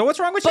pretzel. So what's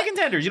wrong with chicken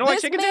tenders? You don't like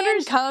chicken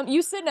tenders?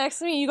 You sit next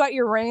to me, you got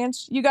your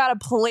ranch, you got a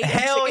plate of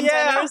chicken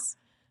tenders.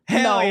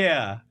 Hell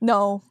yeah.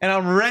 No. And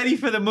I'm ready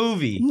for the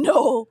movie.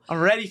 No. I'm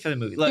ready for the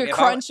movie. Look, you're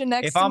crunching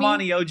next to me. If I'm on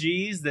the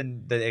OGs,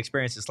 then the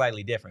experience is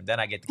slightly different. Then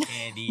I get the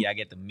candy, I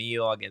get the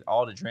meal, I get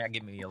all the drink, I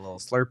get me a little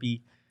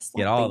Slurpee,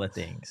 get all the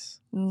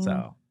things.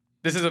 So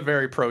this is a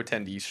very pro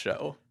tendies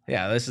show.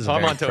 Yeah, this is a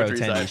very pro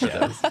tendies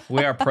show.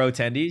 We are pro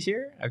tendies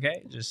here,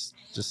 okay? Just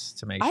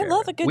to make sure. I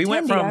love a good We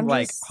went from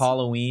just...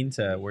 Halloween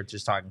to we're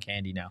just talking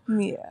candy now.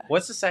 Yeah.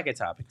 What's the second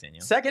topic,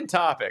 Daniel? Second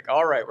topic.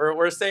 All right,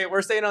 we're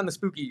staying on the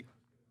spooky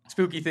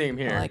theme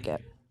here. I like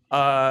it.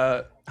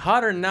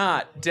 Hot or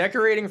not,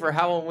 decorating for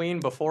Halloween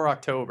before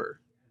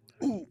October?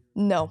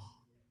 No.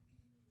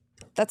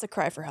 That's a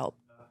cry for help.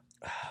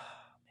 Oh,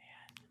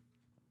 man.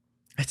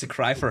 It's a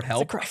cry for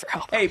help? It's a cry for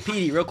help. Hey,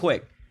 Petey, real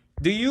quick.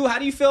 How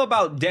do you feel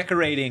about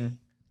decorating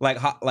like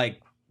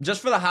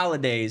just for the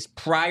holidays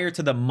prior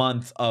to the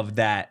month of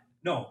that?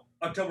 No,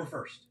 October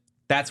 1st.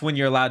 That's when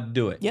you're allowed to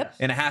do it. Yep.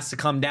 And it has to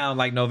come down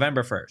like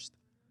November 1st.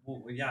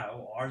 Well, yeah,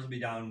 ours will be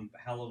down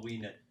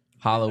Halloween midnight.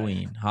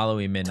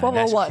 12:01.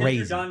 That's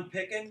crazy. If you're done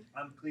picking,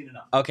 I'm cleaning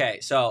up. Okay,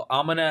 so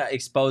I'm gonna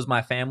expose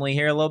my family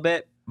here a little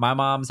bit. My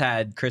mom's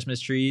had Christmas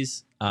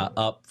trees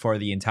up for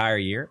the entire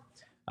year,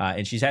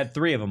 and she's had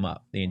 3 of them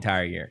up the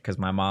entire year because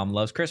my mom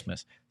loves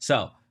Christmas.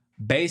 So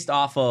based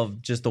off of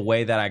just the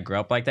way that I grew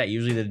up like that,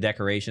 usually the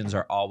decorations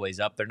are always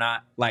up. They're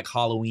not like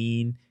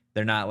Halloween.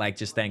 They're not like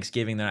just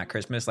Thanksgiving. They're not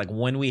Christmas. Like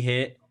when we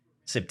hit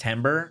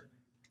September,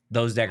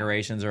 those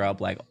decorations are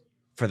up like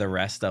for the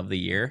rest of the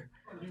year.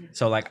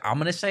 So like I'm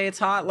gonna say it's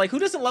hot. Like who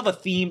doesn't love a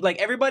theme? Like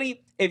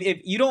everybody,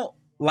 if you don't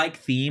like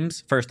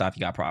themes, first off,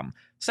 you got a problem.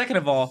 Second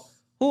of all,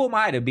 who am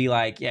I to be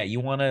like, yeah, you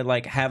want to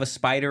like have a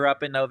spider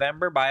up in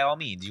November? By all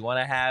means. You want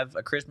to have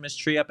a Christmas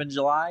tree up in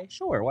July?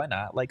 Sure, why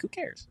not? Like who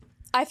cares?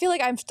 I feel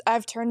like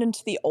I've turned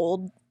into the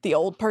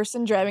old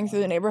person driving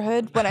through the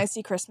neighborhood when I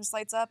see Christmas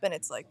lights up and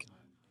it's like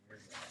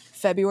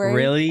February.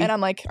 Really? And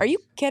I'm like, are you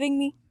kidding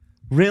me?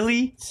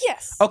 Really?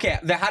 Yes. Okay.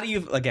 How do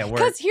you again?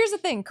 Because here's the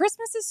thing: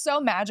 Christmas is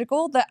so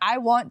magical that I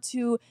want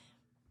to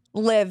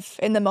live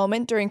in the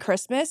moment during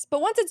Christmas.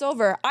 But once it's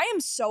over, I am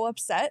so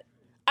upset.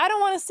 I don't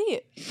want to see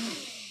it.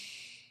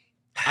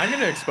 I'm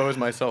gonna expose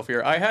myself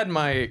here. I had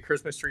my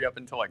Christmas tree up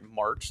until like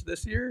March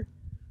this year.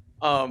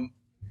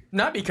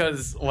 Not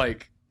because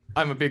like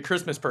I'm a big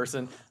Christmas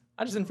person.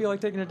 I just didn't feel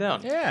like taking it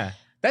down. Yeah.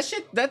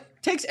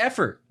 That takes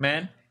effort,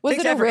 man. Was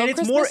it a real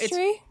Christmas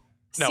tree?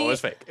 No, See, it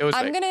was fake. It was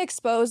I'm fake. going to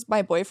expose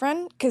my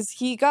boyfriend because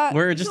he got...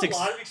 We're just a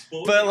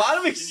lot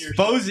of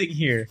exposing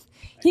here.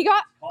 He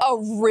got a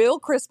real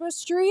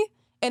Christmas tree,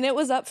 and it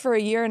was up for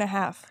 1.5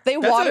 years. They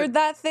watered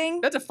that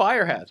thing. That's a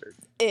fire hazard.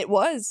 It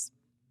was.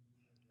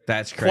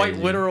 That's crazy. Quite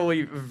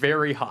literally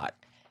very hot.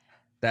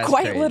 That's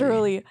quite crazy.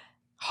 literally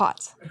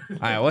hot. All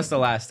right, what's the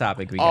last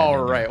topic we got?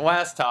 All right,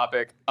 last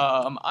topic.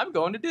 I'm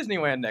going to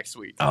Disneyland next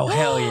week. Oh,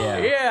 hell yeah.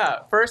 Yeah,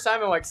 first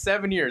time in like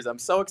 7 years. I'm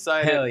so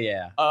excited. Hell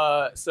yeah.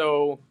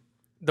 So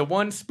the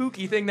one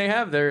spooky thing they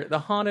have there, the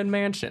Haunted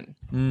Mansion.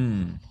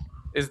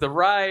 Is the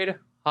ride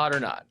hot or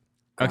not?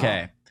 Girl.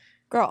 Okay.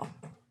 Girl.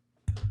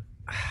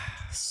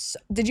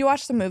 Did you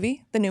watch the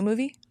movie? The new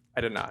movie?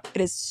 I did not.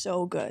 It is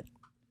so good.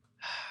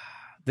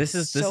 This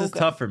is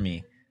tough for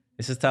me.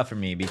 This is tough for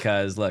me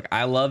because look,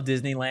 I love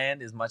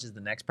Disneyland as much as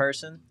the next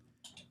person,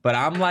 but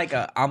I'm like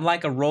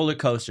a roller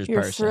coasters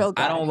You're person. a thrill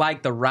guy. I don't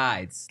like the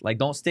rides. Like,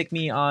 don't stick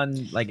me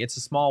on like It's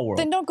a Small World.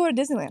 Then don't go to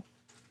Disneyland.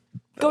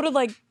 Go to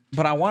like.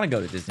 But I want to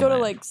go to Disneyland. Go to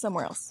like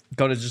somewhere else.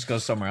 Go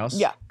somewhere else.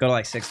 Yeah. Go to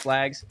like Six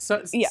Flags.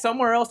 So Yeah.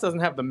 somewhere else doesn't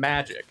have the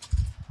magic.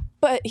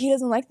 But he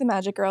doesn't like the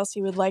magic, or else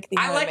he would like the.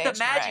 I Haunted like the Mansion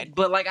magic, ride.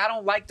 but like I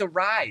don't like the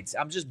rides.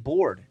 I'm just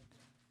bored.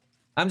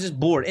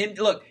 And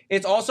look,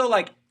 it's also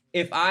like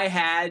if I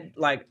had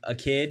like a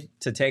kid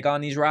to take on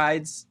these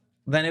rides,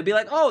 then it'd be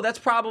like, oh, that's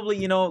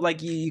probably,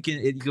 like you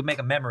could make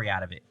a memory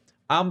out of it.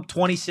 I'm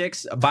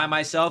 26 by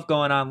myself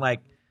going on like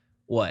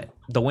what?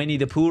 The Winnie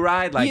the Pooh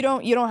ride? Like you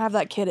don't have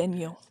that kid in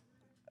you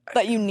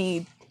that you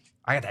need.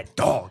 I got that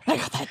dog. I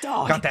got that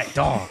dog. Got that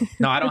dog.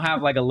 No, I don't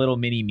have like a little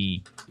mini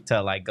me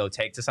to like go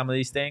take to some of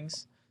these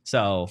things.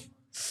 So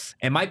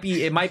it might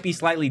be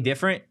slightly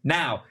different.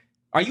 Now,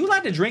 are you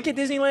allowed to drink at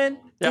Disneyland?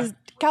 Yeah.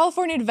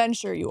 California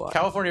Adventure, you are.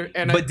 California,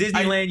 But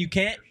Disneyland, you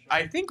can't.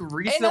 I think In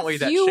recently a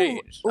that few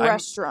changed.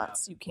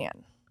 restaurants, you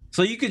can.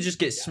 So you could just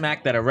get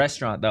smacked at a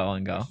restaurant though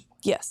and go.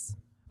 Yes.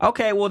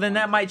 Okay, well then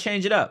that might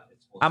change it up.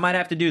 I might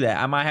have to do that.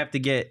 I might have to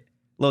get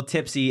a little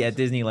tipsy at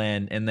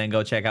Disneyland and then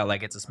go check out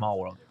like It's a Small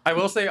World. I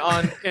will say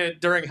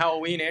during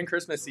Halloween and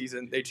Christmas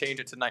season, they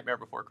change it to Nightmare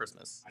Before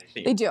Christmas.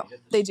 They do.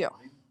 They do.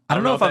 I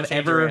don't know if that I've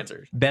changed your ever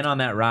answer. been on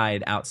that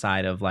ride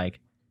outside of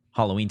like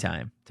Halloween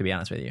time, to be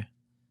honest with you.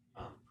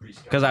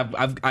 Because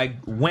I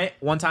went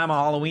one time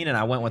on Halloween and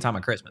I went one time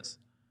on Christmas.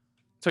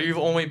 So you've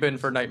only been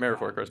for Nightmare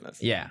Before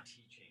Christmas. Yeah.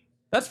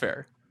 That's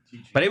fair.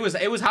 But it was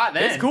hot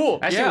then. It's cool.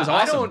 That shit was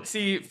awesome. I don't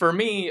see, for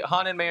me,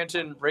 Haunted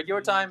Mansion,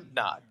 regular time,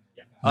 not.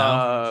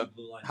 No.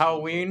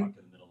 Halloween,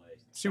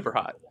 super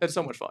hot. It's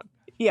so much fun.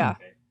 Yeah.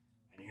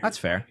 That's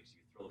fair.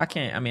 I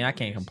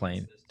can't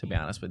complain, to be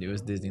honest with you.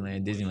 It's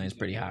Disneyland. Disneyland's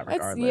pretty hot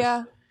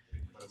regardless.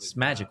 It's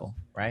magical,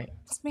 right?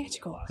 It's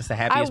magical. It's the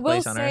happiest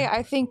place on earth. I will say,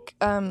 I think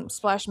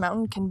Splash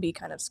Mountain can be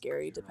kind of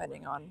scary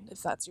depending on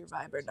if that's your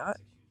vibe or not.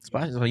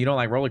 Well, you don't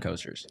like roller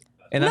coasters.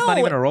 And that's not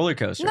even a roller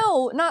coaster.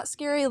 No, not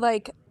scary.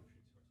 Like,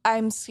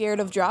 I'm scared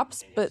of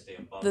drops, but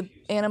the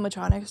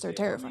animatronics are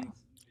terrifying.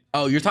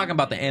 Oh, you're talking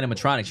about the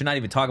animatronics. You're not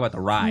even talking about the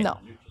ride.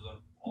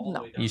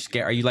 No. You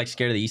scared? Are you like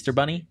scared of the Easter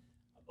Bunny?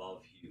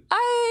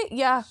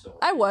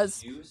 I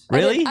was.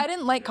 Really? I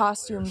didn't like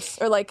costumes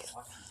or like.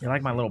 You're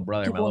like my little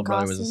brother. My little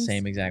brother was the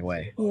same exact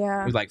way.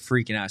 Yeah. He was like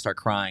freaking out, start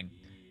crying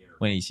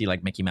when you see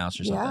like Mickey Mouse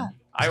or something. Yeah.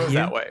 I was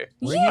that way.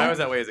 Yeah. I was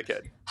that way as a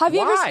kid. Have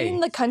you ever seen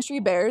the Country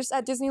Bears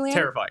at Disneyland?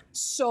 Terrifying.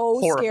 So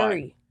Horrifying.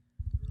 scary.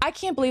 I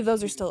can't believe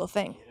those are still a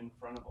thing.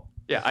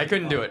 Yeah, I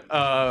couldn't do it.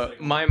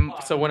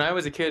 So when I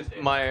was a kid,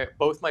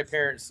 both my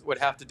parents would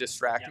have to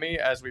distract me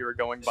as we were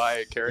going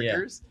by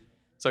characters. Yeah.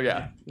 So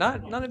yeah,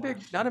 not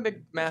a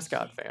big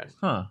mascot fan.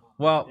 Huh.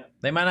 Well,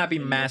 they might not be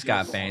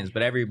mascot fans,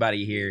 but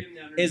everybody here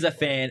is a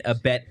fan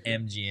of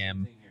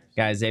BetMGM.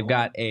 Guys, they've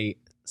got a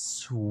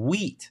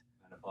sweet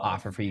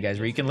offer for you guys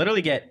where you can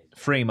literally get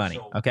free money.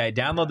 Okay,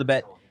 download the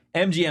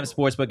BetMGM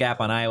Sportsbook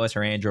app on iOS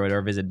or Android,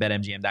 or visit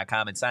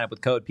BetMGM.com and sign up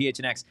with code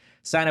PHNX.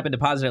 Sign up and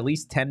deposit at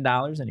least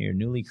 $10 in your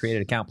newly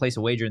created account. Place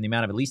a wager in the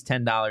amount of at least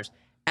 $10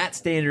 at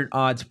standard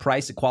odds.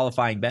 Price a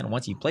qualifying bet. And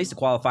once you place a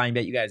qualifying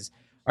bet, you guys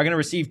are going to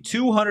receive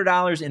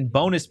 $200 in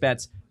bonus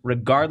bets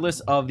regardless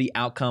of the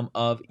outcome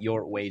of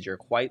your wager.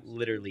 Quite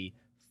literally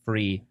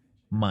free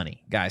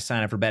money. Guys,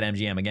 sign up for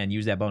BetMGM. Again,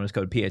 use that bonus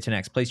code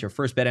PHNX. Place your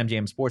first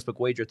BetMGM Sportsbook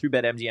wager through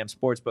BetMGM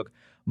Sportsbook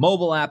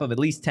mobile app of at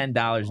least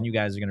 $10, and you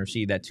guys are going to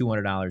receive that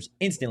 $200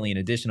 instantly in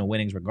additional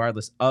winnings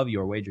regardless of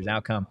your wager's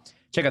outcome.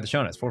 Check out the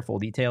show notes for full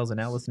details, and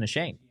now listen to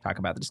Shane talk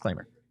about the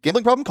disclaimer.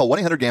 Gambling problem? Call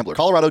 1-800-GAMBLER.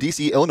 Colorado,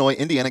 D.C., Illinois,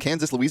 Indiana,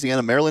 Kansas,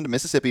 Louisiana, Maryland,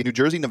 Mississippi, New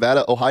Jersey,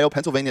 Nevada, Ohio,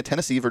 Pennsylvania,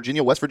 Tennessee,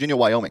 Virginia, West Virginia,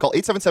 Wyoming. Call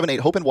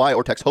 877-8-HOPE-NY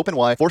or text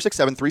HOPE-NY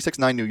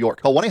 467-369 New York.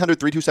 Call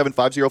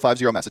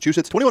 1-800-327-5050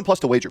 Massachusetts. 21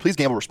 plus to wager. Please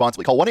gamble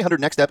responsibly. Call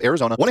 1-800-NEXT-STEP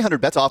Arizona.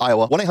 1-800-BETS-OFF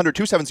Iowa.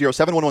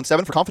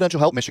 1-800-270-7117 for confidential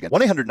help Michigan.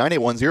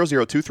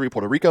 1-800-981-0023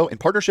 Puerto Rico in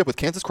partnership with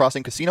Kansas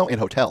Crossing Casino and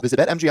Hotel. Visit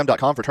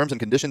BetMGM.com for terms and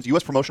conditions.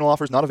 U.S. promotional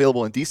offers not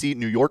available in D.C.,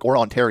 New York, or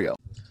Ontario.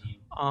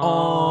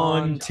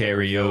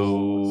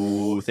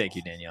 Ontario. Thank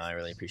you, Danielle. I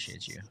really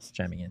appreciate you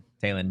chiming in.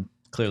 Talon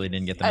clearly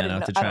didn't get the memo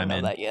to chime in. I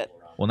don't know that yet.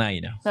 Well, now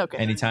you know. Okay.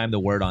 Anytime the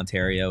word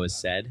Ontario is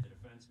said,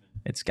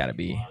 it's got to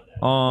be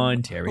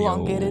Ontario.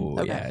 Elongated?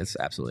 Okay. Yeah, it's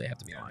absolutely have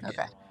to be elongated.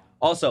 Okay.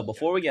 Also,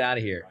 before we get out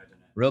of here,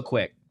 real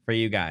quick for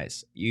you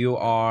guys, you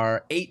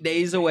are 8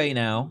 days away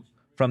now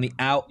from the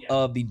Out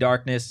of the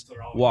Darkness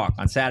Walk.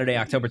 On Saturday,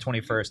 October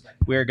 21st,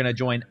 we're going to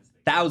join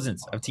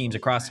thousands of teams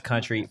across the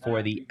country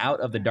for the Out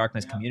of the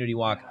Darkness Community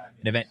Walk,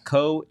 an event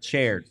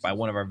co-chaired by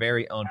one of our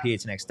very own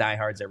PHNX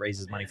diehards that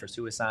raises money for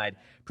suicide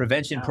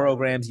prevention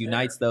programs,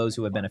 unites those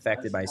who have been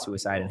affected by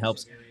suicide, and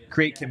helps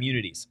create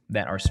communities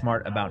that are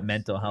smart about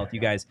mental health. You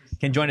guys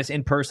can join us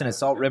in person at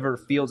Salt River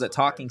Fields at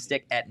Talking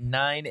Stick at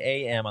 9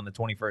 a.m. on the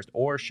 21st,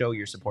 or show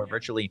your support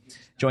virtually.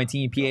 Join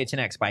Team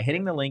PHNX by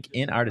hitting the link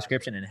in our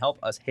description and help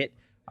us hit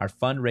our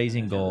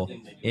fundraising goal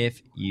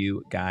if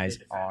you guys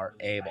are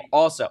able.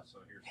 Also,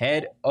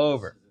 head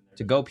over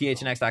to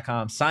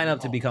gophnx.com, sign up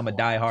to become a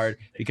diehard,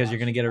 because you're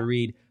going to get to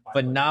read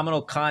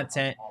phenomenal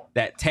content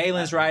that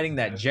Talon's writing,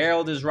 that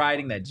Gerald is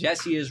writing, that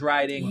Jesse is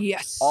writing.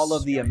 Yes. All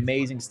of the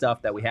amazing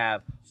stuff that we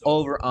have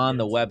over on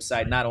the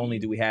website. Not only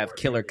do we have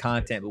killer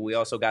content, but we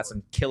also got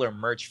some killer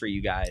merch for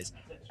you guys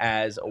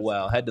as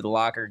well. Head to the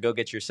locker, go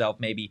get yourself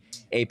maybe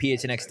a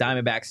PHNX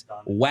Diamondbacks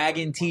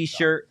wagon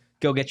t-shirt,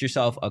 go get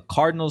yourself a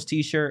Cardinals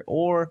t-shirt,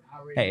 or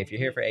hey, if you're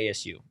here for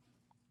ASU,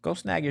 go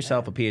snag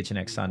yourself a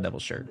PHNX Sun Devil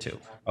shirt too.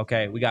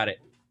 Okay, we got it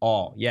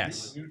all.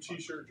 Yes. New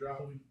t-shirt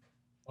dropping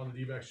on the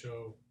D-Back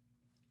show.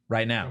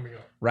 Right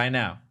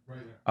now.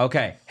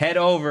 Okay, head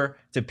over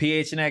to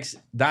PHNX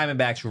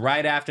Diamondbacks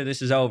right after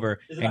this is over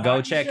and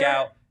go check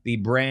out the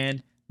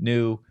brand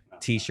new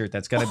t-shirt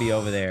that's going to be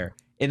over there.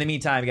 In the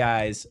meantime,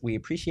 guys, we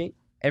appreciate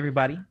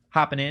everybody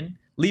hopping in.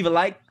 Leave a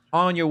like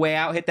on your way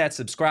out. Hit that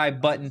subscribe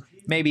button.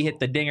 Maybe hit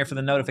the dinger for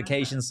the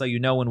notifications so you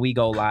know when we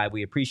go live.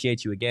 We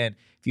appreciate you again.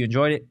 If you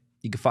enjoyed it,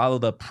 you can follow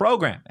the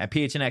program at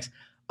PHNX_Sun.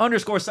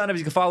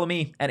 You can follow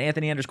me at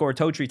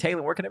Anthony_Totri.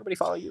 Talon, where can everybody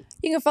follow you?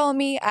 You can follow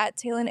me at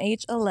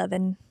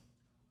TalonH11.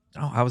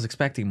 Oh, I was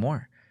expecting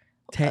more.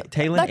 Talon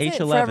That's H11. it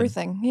for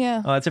everything.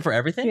 Yeah. Oh, that's it for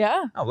everything?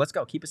 Yeah. Oh, let's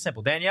go. Keep it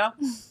simple. Danielle?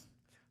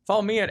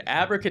 Follow me at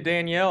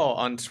Abracadanielle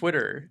on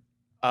Twitter.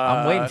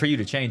 I'm waiting for you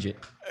to change it.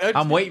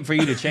 I'm waiting for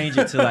you to change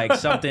it to like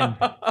something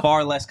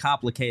far less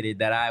complicated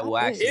that I will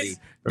actually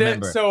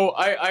remember. So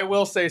I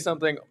will say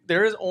something.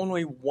 There is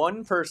only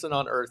one person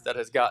on Earth that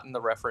has gotten the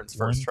reference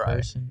first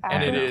try,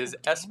 and it is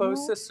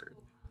Espo's sister.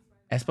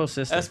 Espo's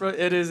sister. Espo,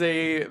 it is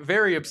a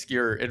very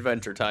obscure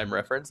Adventure Time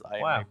reference. I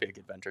am a big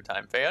Adventure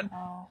Time fan.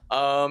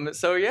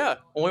 So yeah,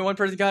 only one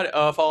person got it.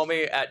 Follow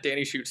me at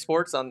Danny Shoot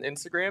Sports on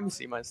Instagram. You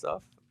see my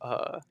stuff.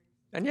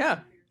 And yeah.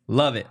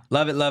 Love it.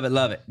 Love it, love it,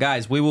 love it.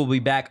 Guys, we will be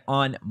back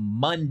on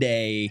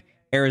Monday,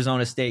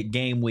 Arizona State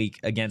game week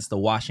against the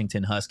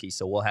Washington Huskies.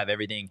 So we'll have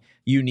everything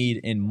you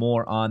need and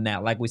more on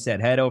that. Like we said,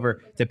 head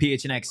over to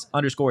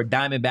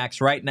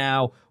PHNX_Diamondbacks right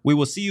now. We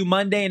will see you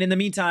Monday. And in the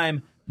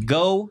meantime,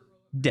 go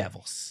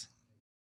Devils.